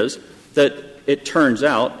thing is that it turns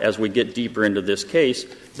out, as we get deeper into this case,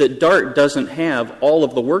 that DART doesn't have all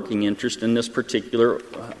of the working interest in this particular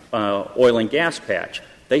oil and gas patch.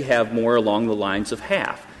 They have more along the lines of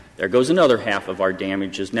half. There goes another half of our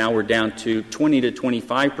damages. Now we're down to 20 to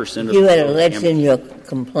 25% of you had alleged in your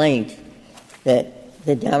complaint that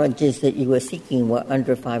the damages that you were seeking were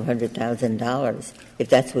under $500,000. If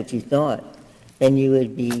that's what you thought, then you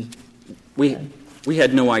would be. We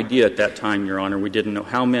had no idea at that time, Your Honor. We didn't know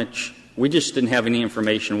how much. We just didn't have any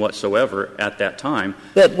information whatsoever at that time.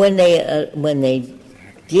 But when they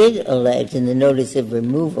did allege in the notice of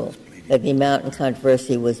removal that the amount in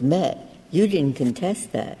controversy was met, you didn't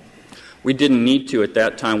contest that. We didn't need to at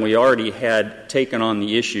that time. We already had taken on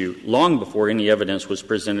the issue long before any evidence was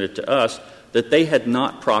presented to us that they had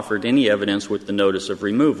not proffered any evidence with the notice of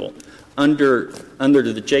removal. Under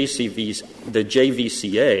the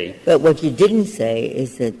JVCA. But what you didn't say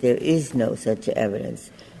is that there is no such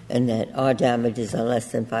evidence and that our damages are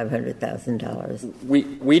less than $500,000.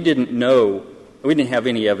 We didn't know. We didn't have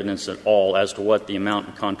any evidence at all as to what the amount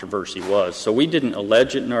in controversy was. So we didn't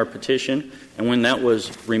allege it in our petition, and when that was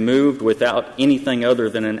removed without anything other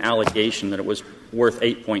than an allegation that it was worth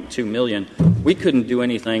 $8.2 million, we couldn't do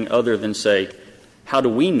anything other than say, how do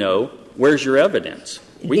we know? Where's your evidence?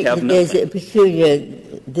 We have nothing. There's a peculiar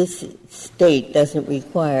 — this State doesn't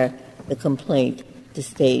require the complaint to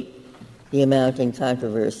state the amount in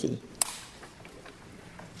controversy.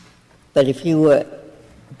 But if you were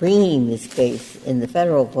bringing this case in the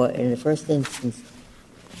federal court in the first instance,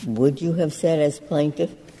 would you have said as plaintiff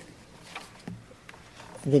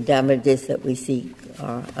the damages that we seek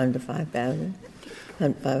are under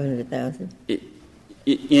 $500,000?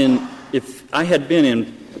 If I had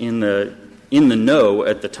been in the know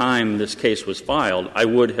at the time this case was filed, I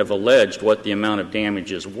would have alleged what the amount of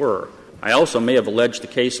damages were. I also may have alleged the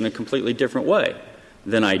case in a completely different way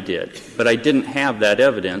than I did, but I didn't have that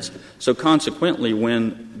evidence. So consequently,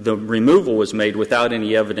 when the removal was made without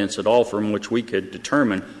any evidence at all from which we could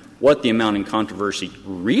determine what the amount in controversy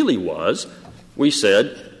really was, we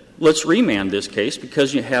said, let's remand this case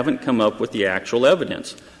because you haven't come up with the actual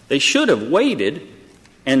evidence. They should have waited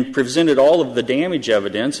and presented all of the damage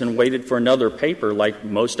evidence and waited for another paper like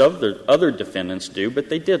most of the other defendants do, but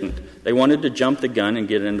they didn't. They wanted to jump the gun and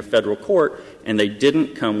get it into federal court, and they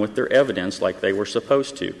didn't come with their evidence like they were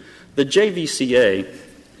supposed to. The JVCA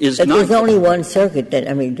is but not — there's only one circuit that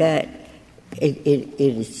 — that it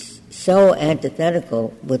is so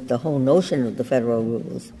antithetical with the whole notion of the federal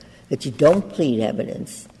rules that you don't plead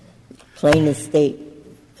evidence. Plain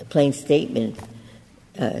statement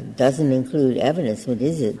doesn't include evidence. What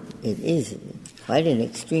is it? It is quite an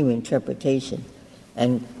extreme interpretation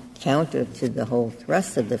and counter to the whole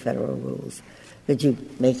thrust of the federal rules, that you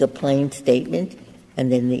make a plain statement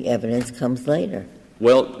and then the evidence comes later.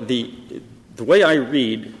 Well, the The way I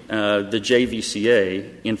read the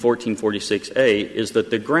JVCA in 1446A is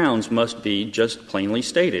that the grounds must be just plainly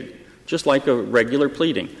stated, just like a regular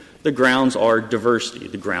pleading. The grounds are diversity.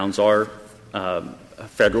 The grounds are a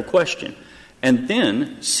federal question. And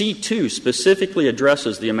then C2 specifically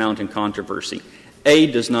addresses the amount in controversy.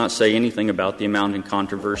 A does not say anything about the amount in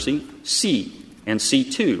controversy. C and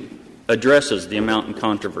C2 addresses the amount in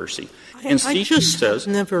controversy. And C2 says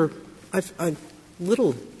I'm a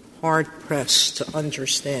little hard-pressed to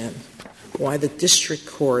understand why the district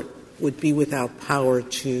court would be without power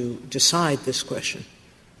to decide this question.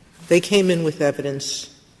 They came in with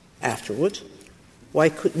evidence afterwards. Why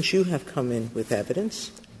couldn't you have come in with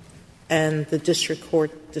evidence and the district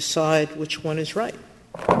court decide which one is right?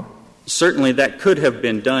 Certainly that could have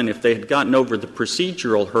been done if they had gotten over the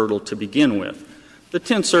procedural hurdle to begin with. The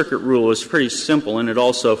Tenth Circuit rule is pretty simple, and it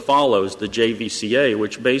also follows the JVCA,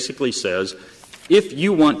 which basically says if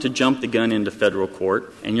you want to jump the gun into federal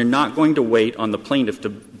court and you're not going to wait on the plaintiff to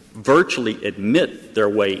virtually admit their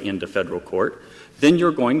way into federal court, then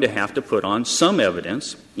you're going to have to put on some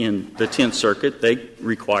evidence. In the Tenth Circuit, they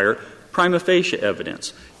require prima facie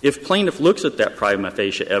evidence. If plaintiff looks at that prima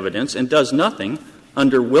facie evidence and does nothing,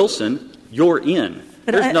 under Wilson, you're in.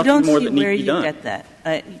 But There's nothing more that needs to be done. I don't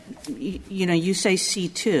see where you get that. You say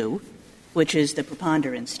C2, which is the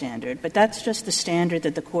preponderance standard, but that's just the standard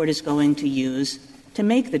that the court is going to use to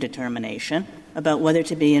make the determination about whether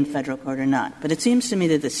to be in federal court or not. But it seems to me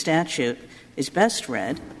that the statute is best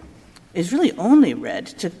read, is really only read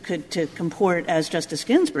to comport, as Justice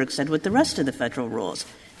Ginsburg said, with the rest of the federal rules.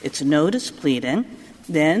 It's notice pleading.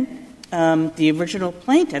 Then the original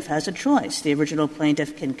plaintiff has a choice. The original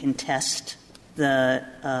plaintiff can contest the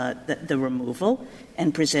removal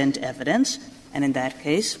and present evidence, and in that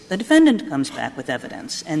case, the defendant comes back with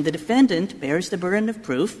evidence. And the defendant bears the burden of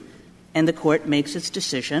proof, and the court makes its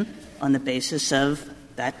decision on the basis of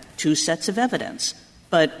that two sets of evidence.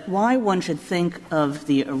 But why one should think of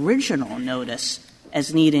the original notice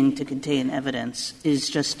as needing to contain evidence is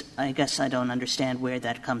just, I guess I don't understand where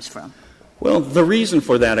that comes from. Well, the reason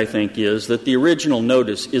for that, I think, is that the original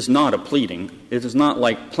notice is not a pleading. It is not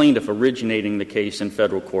like plaintiff originating the case in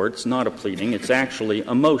federal court. It's not a pleading. It's actually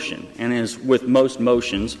a motion. And as with most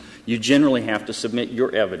motions, you generally have to submit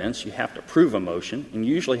your evidence. You have to prove a motion, and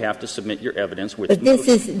you usually have to submit your evidence with But this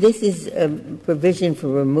is a provision for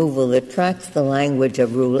removal that tracks the language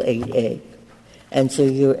of Rule 8A. And so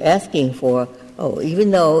you're asking for, even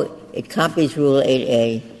though it copies Rule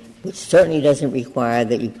 8A, which certainly doesn't require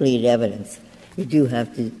that you plead evidence, you do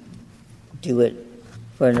have to do it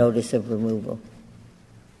for a notice of removal.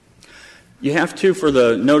 You have to for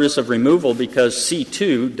the notice of removal because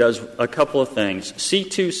C2 does a couple of things.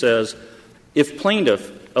 C2 says if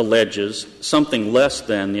plaintiff alleges something less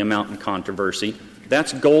than the amount in controversy,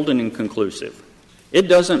 that's golden and conclusive. It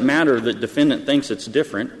doesn't matter that defendant thinks it's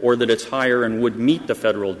different or that it's higher and would meet the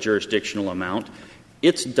federal jurisdictional amount.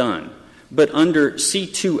 It's done. But under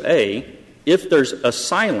C2A, if there's a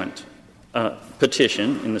silent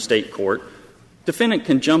petition in the state court, defendant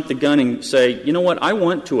can jump the gun and say, you know what, I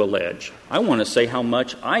want to allege. I want to say how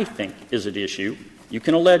much I think is at issue. You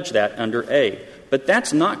can allege that under A. But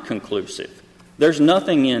that's not conclusive. There's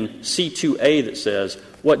nothing in C2A that says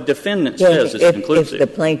what defendant says is conclusive. If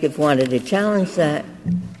the plaintiff wanted to challenge that,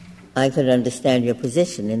 I could understand your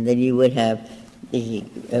position, and then you would have the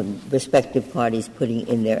respective parties putting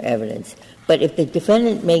in their evidence. But if the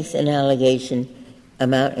defendant makes an allegation,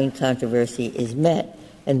 amount in controversy is met,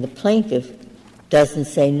 and the plaintiff doesn't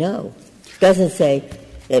say no, doesn't say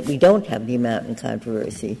that we don't have the amount in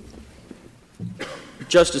controversy.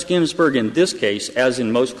 Justice Ginsburg, in this case, as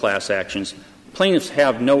in most class actions, plaintiffs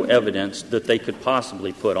have no evidence that they could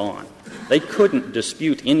possibly put on. They couldn't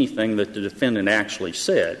dispute anything that the defendant actually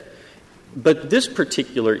said. But this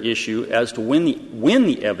particular issue as to when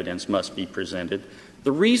the evidence must be presented,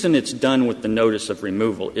 the reason it's done with the notice of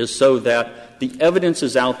removal is so that the evidence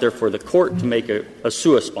is out there for the court to make a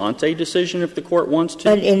sua sponte decision if the court wants to.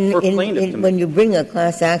 But when you bring a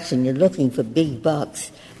class action, you're looking for big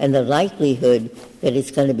bucks, and the likelihood that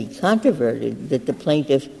it's going to be controverted, that the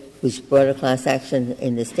plaintiff who's brought a class action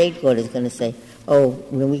in the state court is going to say, no,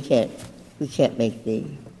 we can't make the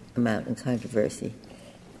amount in controversy.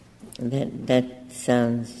 That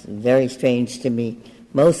sounds very strange to me.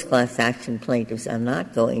 Most class action plaintiffs are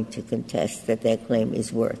not going to contest that their claim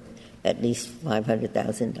is worth at least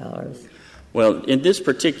 $500,000. Well, in this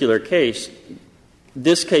particular case,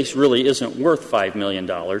 this case really isn't worth $5 million.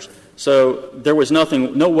 So there was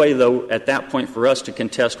no way, though, at that point for us to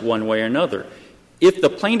contest one way or another. If the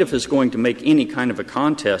plaintiff is going to make any kind of a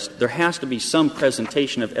contest, there has to be some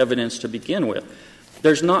presentation of evidence to begin with.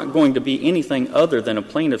 there's not going to be anything other than a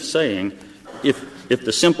plaintiff saying, if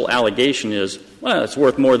the simple allegation is, well, it's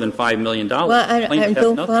worth more than $5 million. Well, I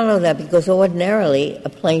don't follow that, because ordinarily a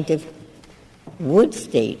plaintiff would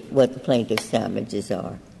state what the plaintiff's damages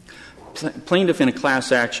are. Plaintiff in a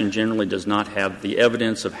class action generally does not have the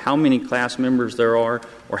evidence of how many class members there are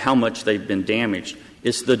or how much they've been damaged.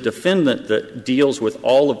 It's the defendant that deals with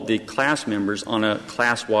all of the class members on a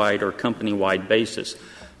class-wide or company-wide basis.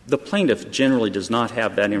 The plaintiff generally does not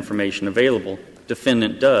have that information available.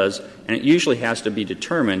 Defendant does, and it usually has to be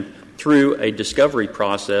determined through a discovery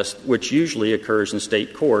process, which usually occurs in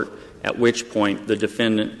state court, at which point the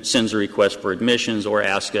defendant sends a request for admissions or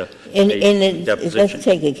asks a deposition. Let's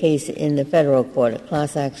take a case in the federal court, a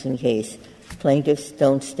class action case. Plaintiffs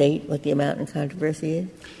don't state what the amount in controversy is?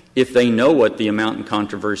 If they know what the amount in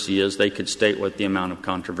controversy is, they could state what the amount of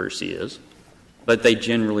controversy is. But they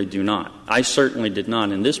generally do not. I certainly did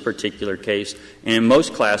not in this particular case, and in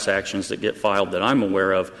most class actions that get filed that I'm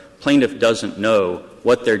aware of, plaintiff doesn't know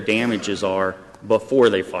what their damages are before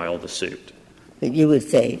they file the suit. But you would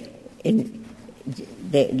say,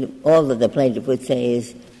 all that the plaintiff would say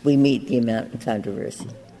is, we meet the amount in controversy.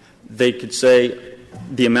 They could say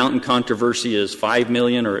the amount in controversy is $5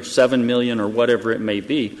 million or $7 million or whatever it may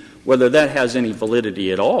be. Whether that has any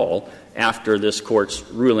validity at all after this Court's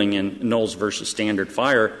ruling in Knowles v. Standard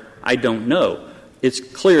Fire, I don't know. It's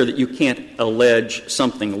clear that you can't allege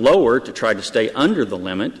something lower to try to stay under the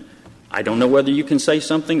limit. I don't know whether you can say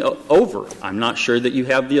something over. I'm not sure that you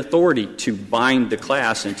have the authority to bind the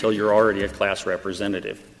class until you're already a class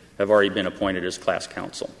representative, have already been appointed as class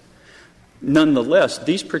counsel. Nonetheless,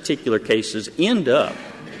 these particular cases end up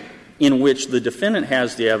in which the defendant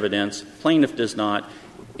has the evidence, plaintiff does not,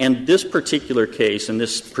 and this particular case and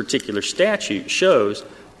this particular statute shows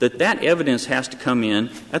that that evidence has to come in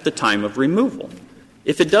at the time of removal.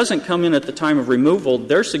 If it doesn't come in at the time of removal,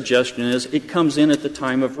 their suggestion is it comes in at the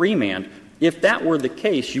time of remand. If that were the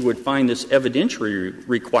case, you would find this evidentiary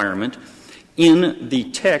requirement in the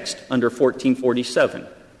text under 1447,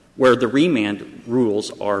 where the remand rules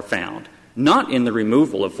are found, not in the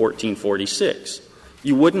removal of 1446.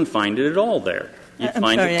 You wouldn't find it at all there. I'm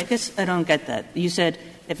sorry, I guess I don't get that. You said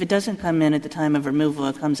if it doesn't come in at the time of removal,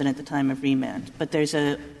 it comes in at the time of remand. But there's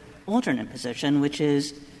an alternate position, which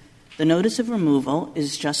is the notice of removal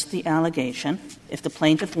is just the allegation. If the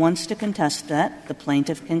plaintiff wants to contest that, the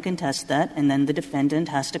plaintiff can contest that, and then the defendant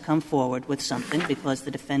has to come forward with something because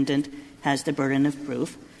the defendant has the burden of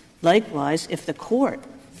proof. Likewise, if the court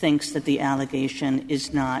thinks that the allegation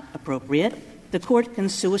is not appropriate, the court can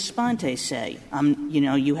sua sponte say,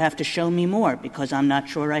 you have to show me more because I'm not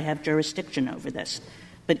sure I have jurisdiction over this.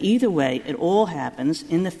 But either way, it all happens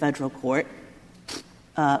in the federal court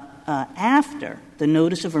after the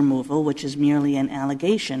notice of removal, which is merely an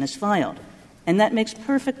allegation, is filed. And that makes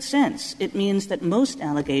perfect sense. It means that most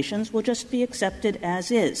allegations will just be accepted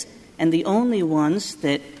as is. And the only ones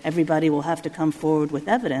that everybody will have to come forward with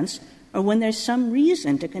evidence are when there's some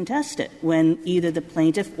reason to contest it, when either the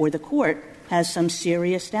plaintiff or the court has some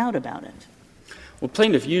serious doubt about it. Well,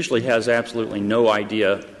 plaintiff usually has absolutely no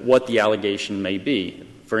idea what the allegation may be.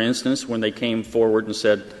 For instance, when they came forward and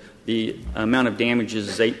said the amount of damages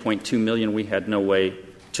is $8.2 million, we had no way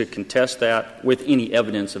to contest that with any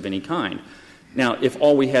evidence of any kind. Now, if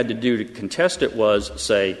all we had to do to contest it was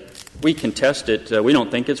say, we contest it, we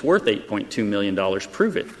don't think it's worth $8.2 million,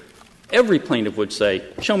 prove it. Every plaintiff would say,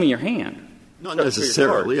 show me your hand. Not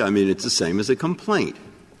necessarily. I mean, it's the same as a complaint.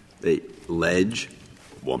 They allege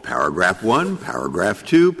paragraph 1, paragraph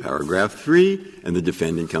 2, paragraph 3, and the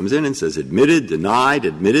defendant comes in and says admitted,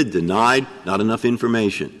 denied, not enough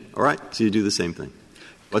information. All right? So you do the same thing.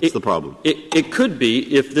 What's the problem? It could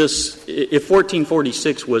be if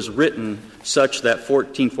 1446 was written such that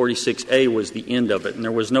 1446A was the end of it and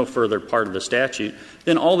there was no further part of the statute,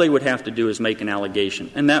 then all they would have to do is make an allegation,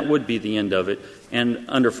 and that would be the end of it. And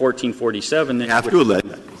under 1447, they have to allege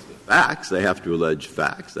facts. They have to allege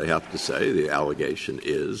facts. They have to say the allegation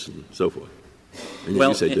is, and so forth. And then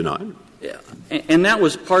you say denied. And that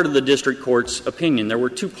was part of the district court's opinion. There were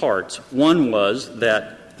two parts. One was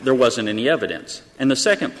that there wasn't any evidence. And the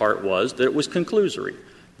second part was that it was conclusory,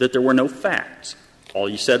 that there were no facts. All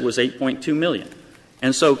you said was $8.2 million.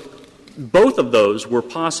 And so both of those were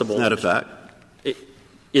possible. Isn't that a fact?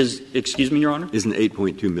 Excuse me, Your Honor? Isn't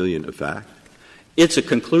 $8.2 million a fact? It's a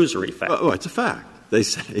conclusory fact. Oh, it's a fact. They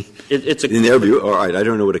say. It's in their view, all right, I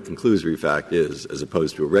don't know what a conclusory fact is as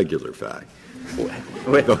opposed to a regular fact.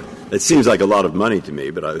 It seems like a lot of money to me,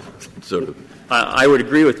 but I sort of. I would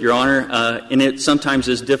agree with Your Honor, and it sometimes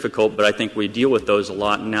is difficult, but I think we deal with those a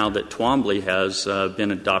lot now that Twombly has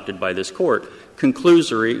been adopted by this Court.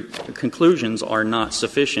 conclusions are not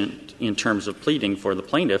sufficient in terms of pleading for the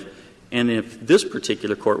plaintiff. And if this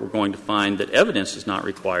particular court were going to find that evidence is not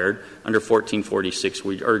required under 1446,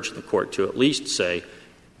 we urge the court to at least say,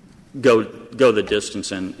 go the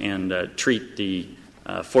distance and treat the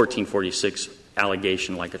 1446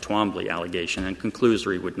 allegation like a Twombly allegation, and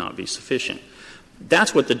conclusory would not be sufficient.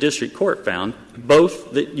 That's what the district court found,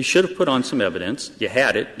 both that you should have put on some evidence, you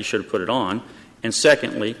had it, you should have put it on, and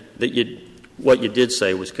secondly, that what you did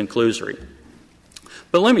say was conclusory.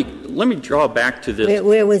 But let me draw back to this.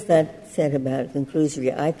 Where was that said about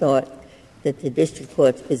conclusory? I thought that the district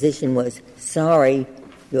court's position was, sorry,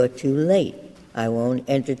 you're too late. I won't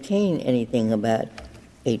entertain anything about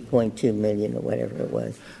 $8.2 million or whatever it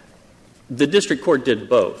was. The district court did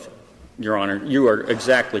both, Your Honor. You are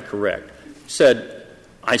exactly correct. Said,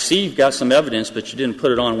 I see you've got some evidence, but you didn't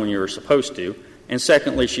put it on when you were supposed to. And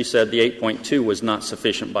secondly, she said the 8.2 was not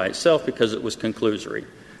sufficient by itself because it was conclusory.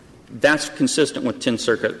 That's consistent with Tenth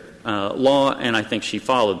Circuit law, and I think she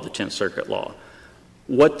followed the Tenth Circuit law.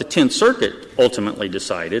 What the Tenth Circuit ultimately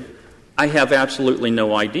decided, I have absolutely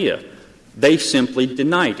no idea. They simply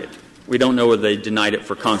denied it. We don't know whether they denied it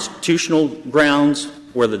for constitutional grounds,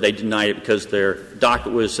 whether they denied it because their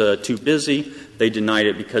docket was too busy. They denied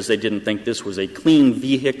it because they didn't think this was a clean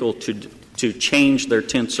vehicle to change their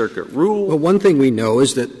Tenth Circuit rule. Well, one thing we know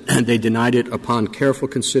is that they denied it upon careful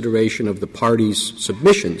consideration of the parties'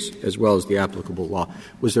 submissions as well as the applicable law.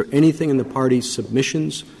 Was there anything in the parties'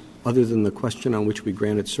 submissions other than the question on which we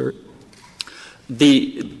granted cert?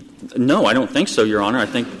 No, I don't think so, Your Honor. I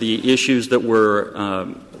think the issues that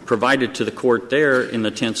were provided to the court there in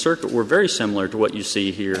the Tenth Circuit were very similar to what you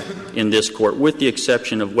see here in this court, with the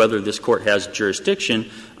exception of whether this court has jurisdiction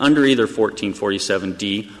under either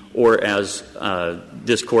 1447D or, as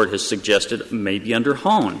this court has suggested, maybe under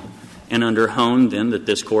Hone. And under Hone, then, that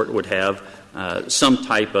this court would have some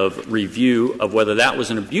type of review of whether that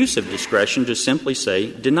was an abuse of discretion to simply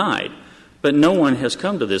say denied. But no one has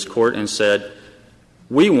come to this court and said,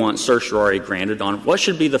 we want certiorari granted on what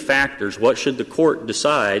should be the factors, what should the court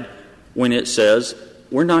decide when it says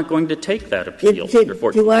we're not going to take that appeal.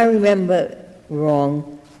 Do I remember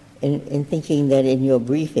wrong in thinking that in your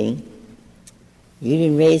briefing you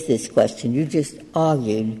didn't raise this question, you just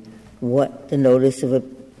argued what the notice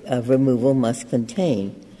of removal must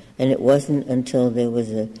contain, and it wasn't until there was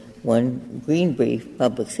one green brief,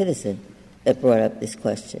 public citizen, that brought up this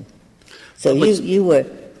question. So you were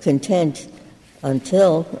content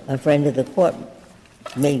until a friend of the court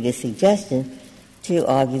made the suggestion to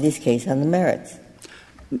argue this case on the merits.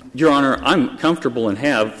 Your Honor, I'm comfortable and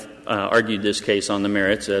have argued this case on the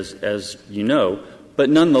merits, as you know. But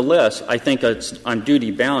nonetheless, I think I'm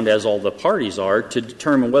duty-bound, as all the parties are, to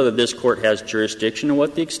determine whether this court has jurisdiction and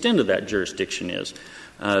what the extent of that jurisdiction is.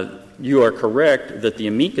 You are correct that the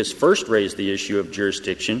amicus first raised the issue of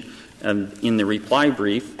jurisdiction. In the reply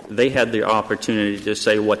brief, they had the opportunity to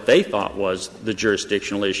say what they thought was the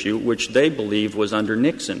jurisdictional issue, which they believed was under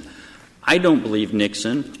Nixon. I don't believe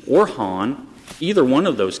Nixon or Hahn, either one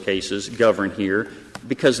of those cases, govern here,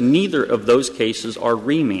 because neither of those cases are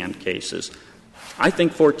remand cases. I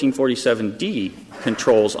think 1447D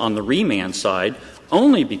controls on the remand side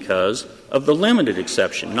only because of the limited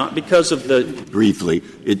exception, not because of the — Briefly,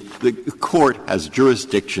 the court has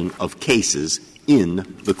jurisdiction of cases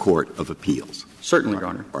in the Court of Appeals. Certainly, Your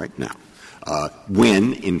Honor. Right now.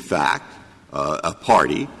 When, in fact, a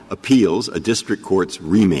party appeals a district court's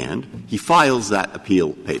remand, he files that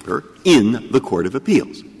appeal paper in the Court of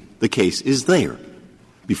Appeals. The case is there.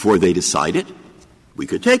 Before they decide it, we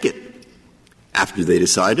could take it. After they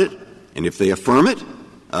decide it, and if they affirm it,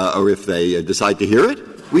 or if they decide to hear it,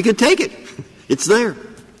 we could take it. It's there.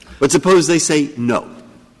 But suppose they say no.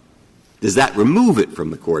 Does that remove it from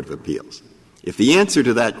the Court of Appeals? If the answer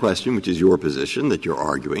to that question, which is your position that you're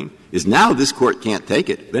arguing, is now this Court can't take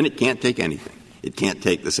it, then it can't take anything. It can't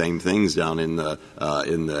take the same things down in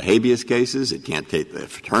the habeas cases. It can't take the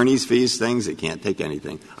attorney's fees things. It can't take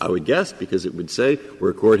anything. I would guess, because it would say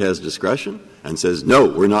where a court has discretion and says, no,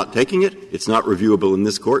 we're not taking it, it's not reviewable in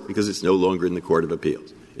this court because it's no longer in the Court of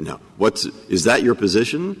Appeals. Now, is that your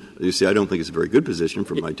position? You see, I don't think it's a very good position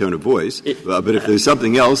from my tone of voice, but if there's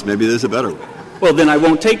something else, maybe there's a better one. Well, then I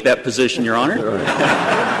won't take that position, Your Honor.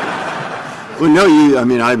 Well, no,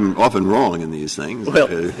 I'm often wrong in these things. Well,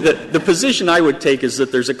 the position I would take is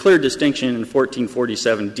that there's a clear distinction in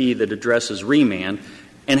 1447D that addresses remand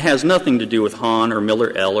and has nothing to do with Hahn or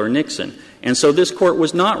Miller L. or Nixon. And so this Court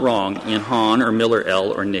was not wrong in Hahn or Miller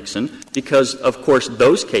L. or Nixon because, of course,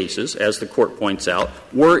 those cases, as the Court points out,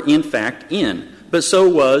 were in fact in But so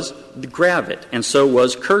was Gravitt, and so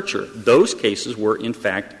was Kircher. Those cases were, in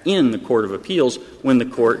fact, in the Court of Appeals when the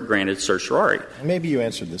Court granted certiorari. Maybe you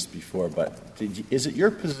answered this before, but is it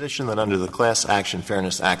your position that under the Class Action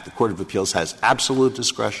Fairness Act, the Court of Appeals has absolute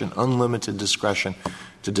discretion, unlimited discretion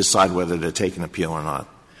to decide whether to take an appeal or not?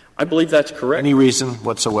 I believe that's correct. Any reason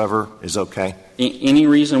whatsoever is okay? Any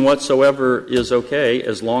reason whatsoever is okay,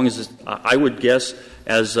 as long as I would guess,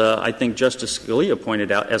 as I think Justice Scalia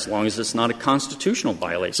pointed out, as long as it's not a constitutional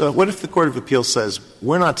violation. So what if the Court of Appeals says,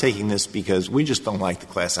 we're not taking this because we just don't like the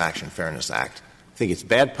Class Action Fairness Act? I think it's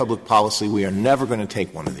bad public policy. We are never going to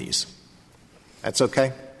take one of these. That's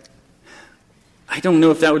okay? I don't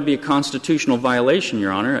know if that would be a constitutional violation,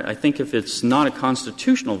 Your Honor. I think if it's not a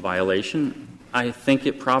constitutional violation, I think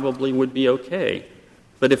it probably would be okay.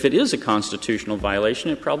 But if it is a constitutional violation,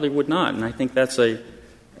 it probably would not. And I think that's a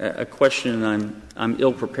question I'm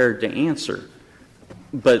ill-prepared to answer.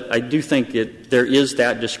 But I do think there is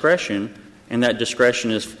that discretion, and that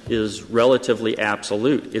discretion is relatively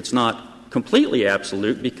absolute. It's not completely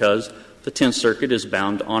absolute because the Tenth Circuit is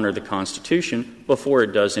bound to honor the Constitution before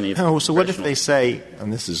it does anything. No, so what if they say,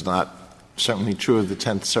 and this is not certainly true of the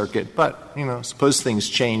Tenth Circuit, but, suppose things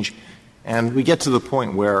change, and we get to the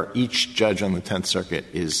point where each judge on the Tenth Circuit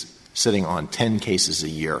is sitting on 10 cases a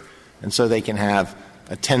year, and so they can have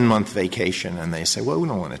a 10-month vacation, and they say, well, we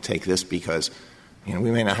don't want to take this because,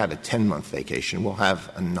 we may not have a 10-month vacation. We'll have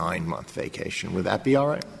a 9-month vacation. Would that be all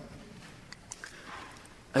right?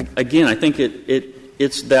 Again, I think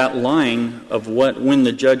it's that line of when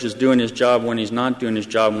the judge is doing his job, when he's not doing his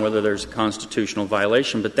job, and whether there's a constitutional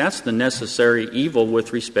violation. But that's the necessary evil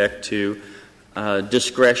with respect to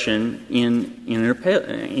discretion in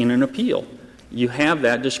an appeal. You have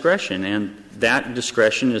that discretion, and that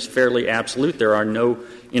discretion is fairly absolute. There are no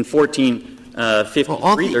 — in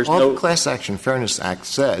 1453, there's no — the Class Action Fairness Act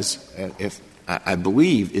says, I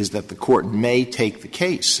believe, is that the court may take the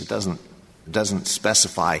case. It doesn't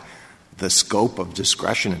specify the scope of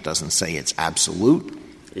discretion. It doesn't say it's absolute.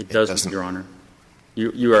 It doesn't, Your Honor.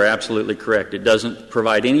 You are absolutely correct. It doesn't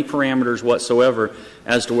provide any parameters whatsoever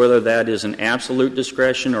as to whether that is an absolute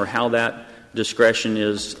discretion or how that discretion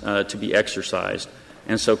is to be exercised.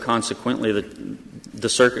 And so consequently, the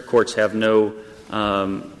circuit courts have no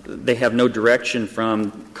direction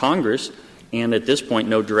from Congress, and at this point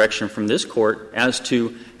no direction from this Court as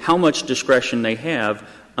to how much discretion they have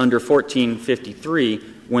under 1453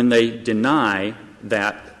 when they deny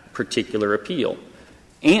that particular appeal,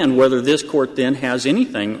 and whether this Court then has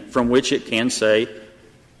anything from which it can say,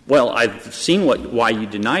 well, I've seen why you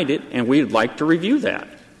denied it, and we'd like to review that.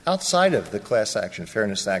 Outside of the Class Action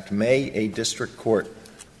Fairness Act, may a district court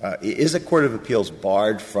is a court of appeals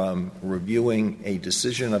barred from reviewing a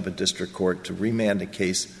decision of a district court to remand a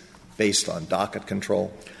case based on docket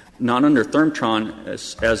control? Not under Thermtron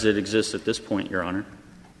as it exists at this point, Your Honor.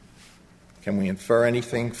 Can we infer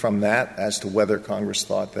anything from that as to whether Congress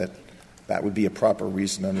thought that that would be a proper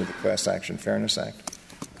reason under the Class Action Fairness Act?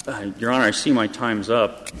 Your Honor, I see my time's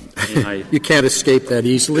up. And you can't escape that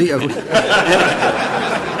easily.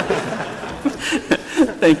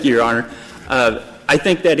 Thank you, Your Honor. I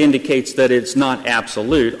think that indicates that it's not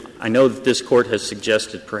absolute. I know that this Court has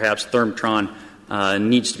suggested perhaps Thermtron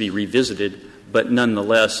needs to be revisited, but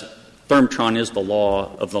nonetheless, Thermtron is the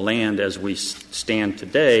law of the land as we stand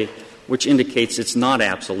today, which indicates it's not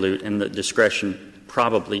absolute and that discretion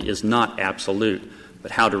probably is not absolute.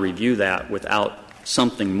 But how to review that without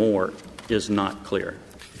something more is not clear.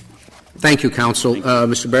 Thank you, counsel.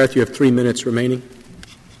 Mr. Barrett, you have 3 minutes remaining.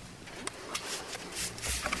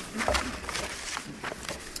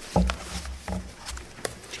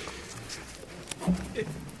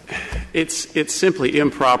 It's simply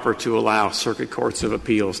improper to allow circuit courts of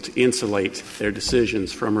appeals to insulate their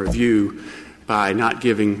decisions from review by not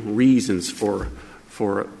giving reasons for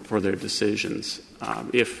their decisions.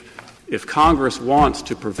 If Congress wants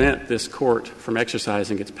to prevent this Court from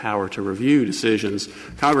exercising its power to review decisions,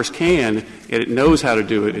 Congress can, and it knows how to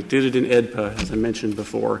do it. It did it in AEDPA, as I mentioned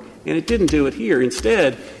before, and it didn't do it here.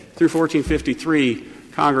 Instead, through 1453,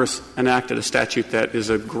 Congress enacted a statute that is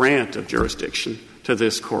a grant of jurisdiction to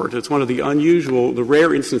this Court. It's one of the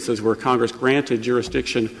rare instances where Congress granted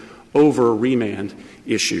jurisdiction over remand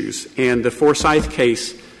issues. And the Forsyth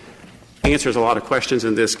case answers a lot of questions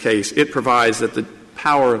in this case. It provides that the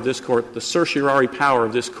power of this Court, the certiorari power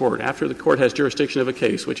of this Court, after the Court has jurisdiction of a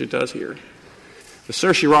case, which it does here, the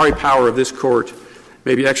certiorari power of this Court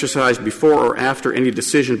may be exercised before or after any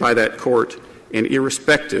decision by that Court and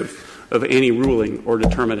irrespective of any ruling or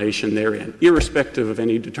determination therein. Irrespective of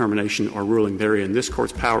any determination or ruling therein, this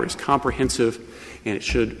Court's power is comprehensive, and it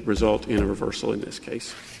should result in a reversal in this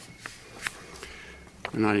case.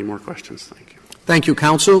 Not any more questions. Thank you. Thank you,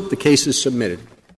 counsel. The case is submitted.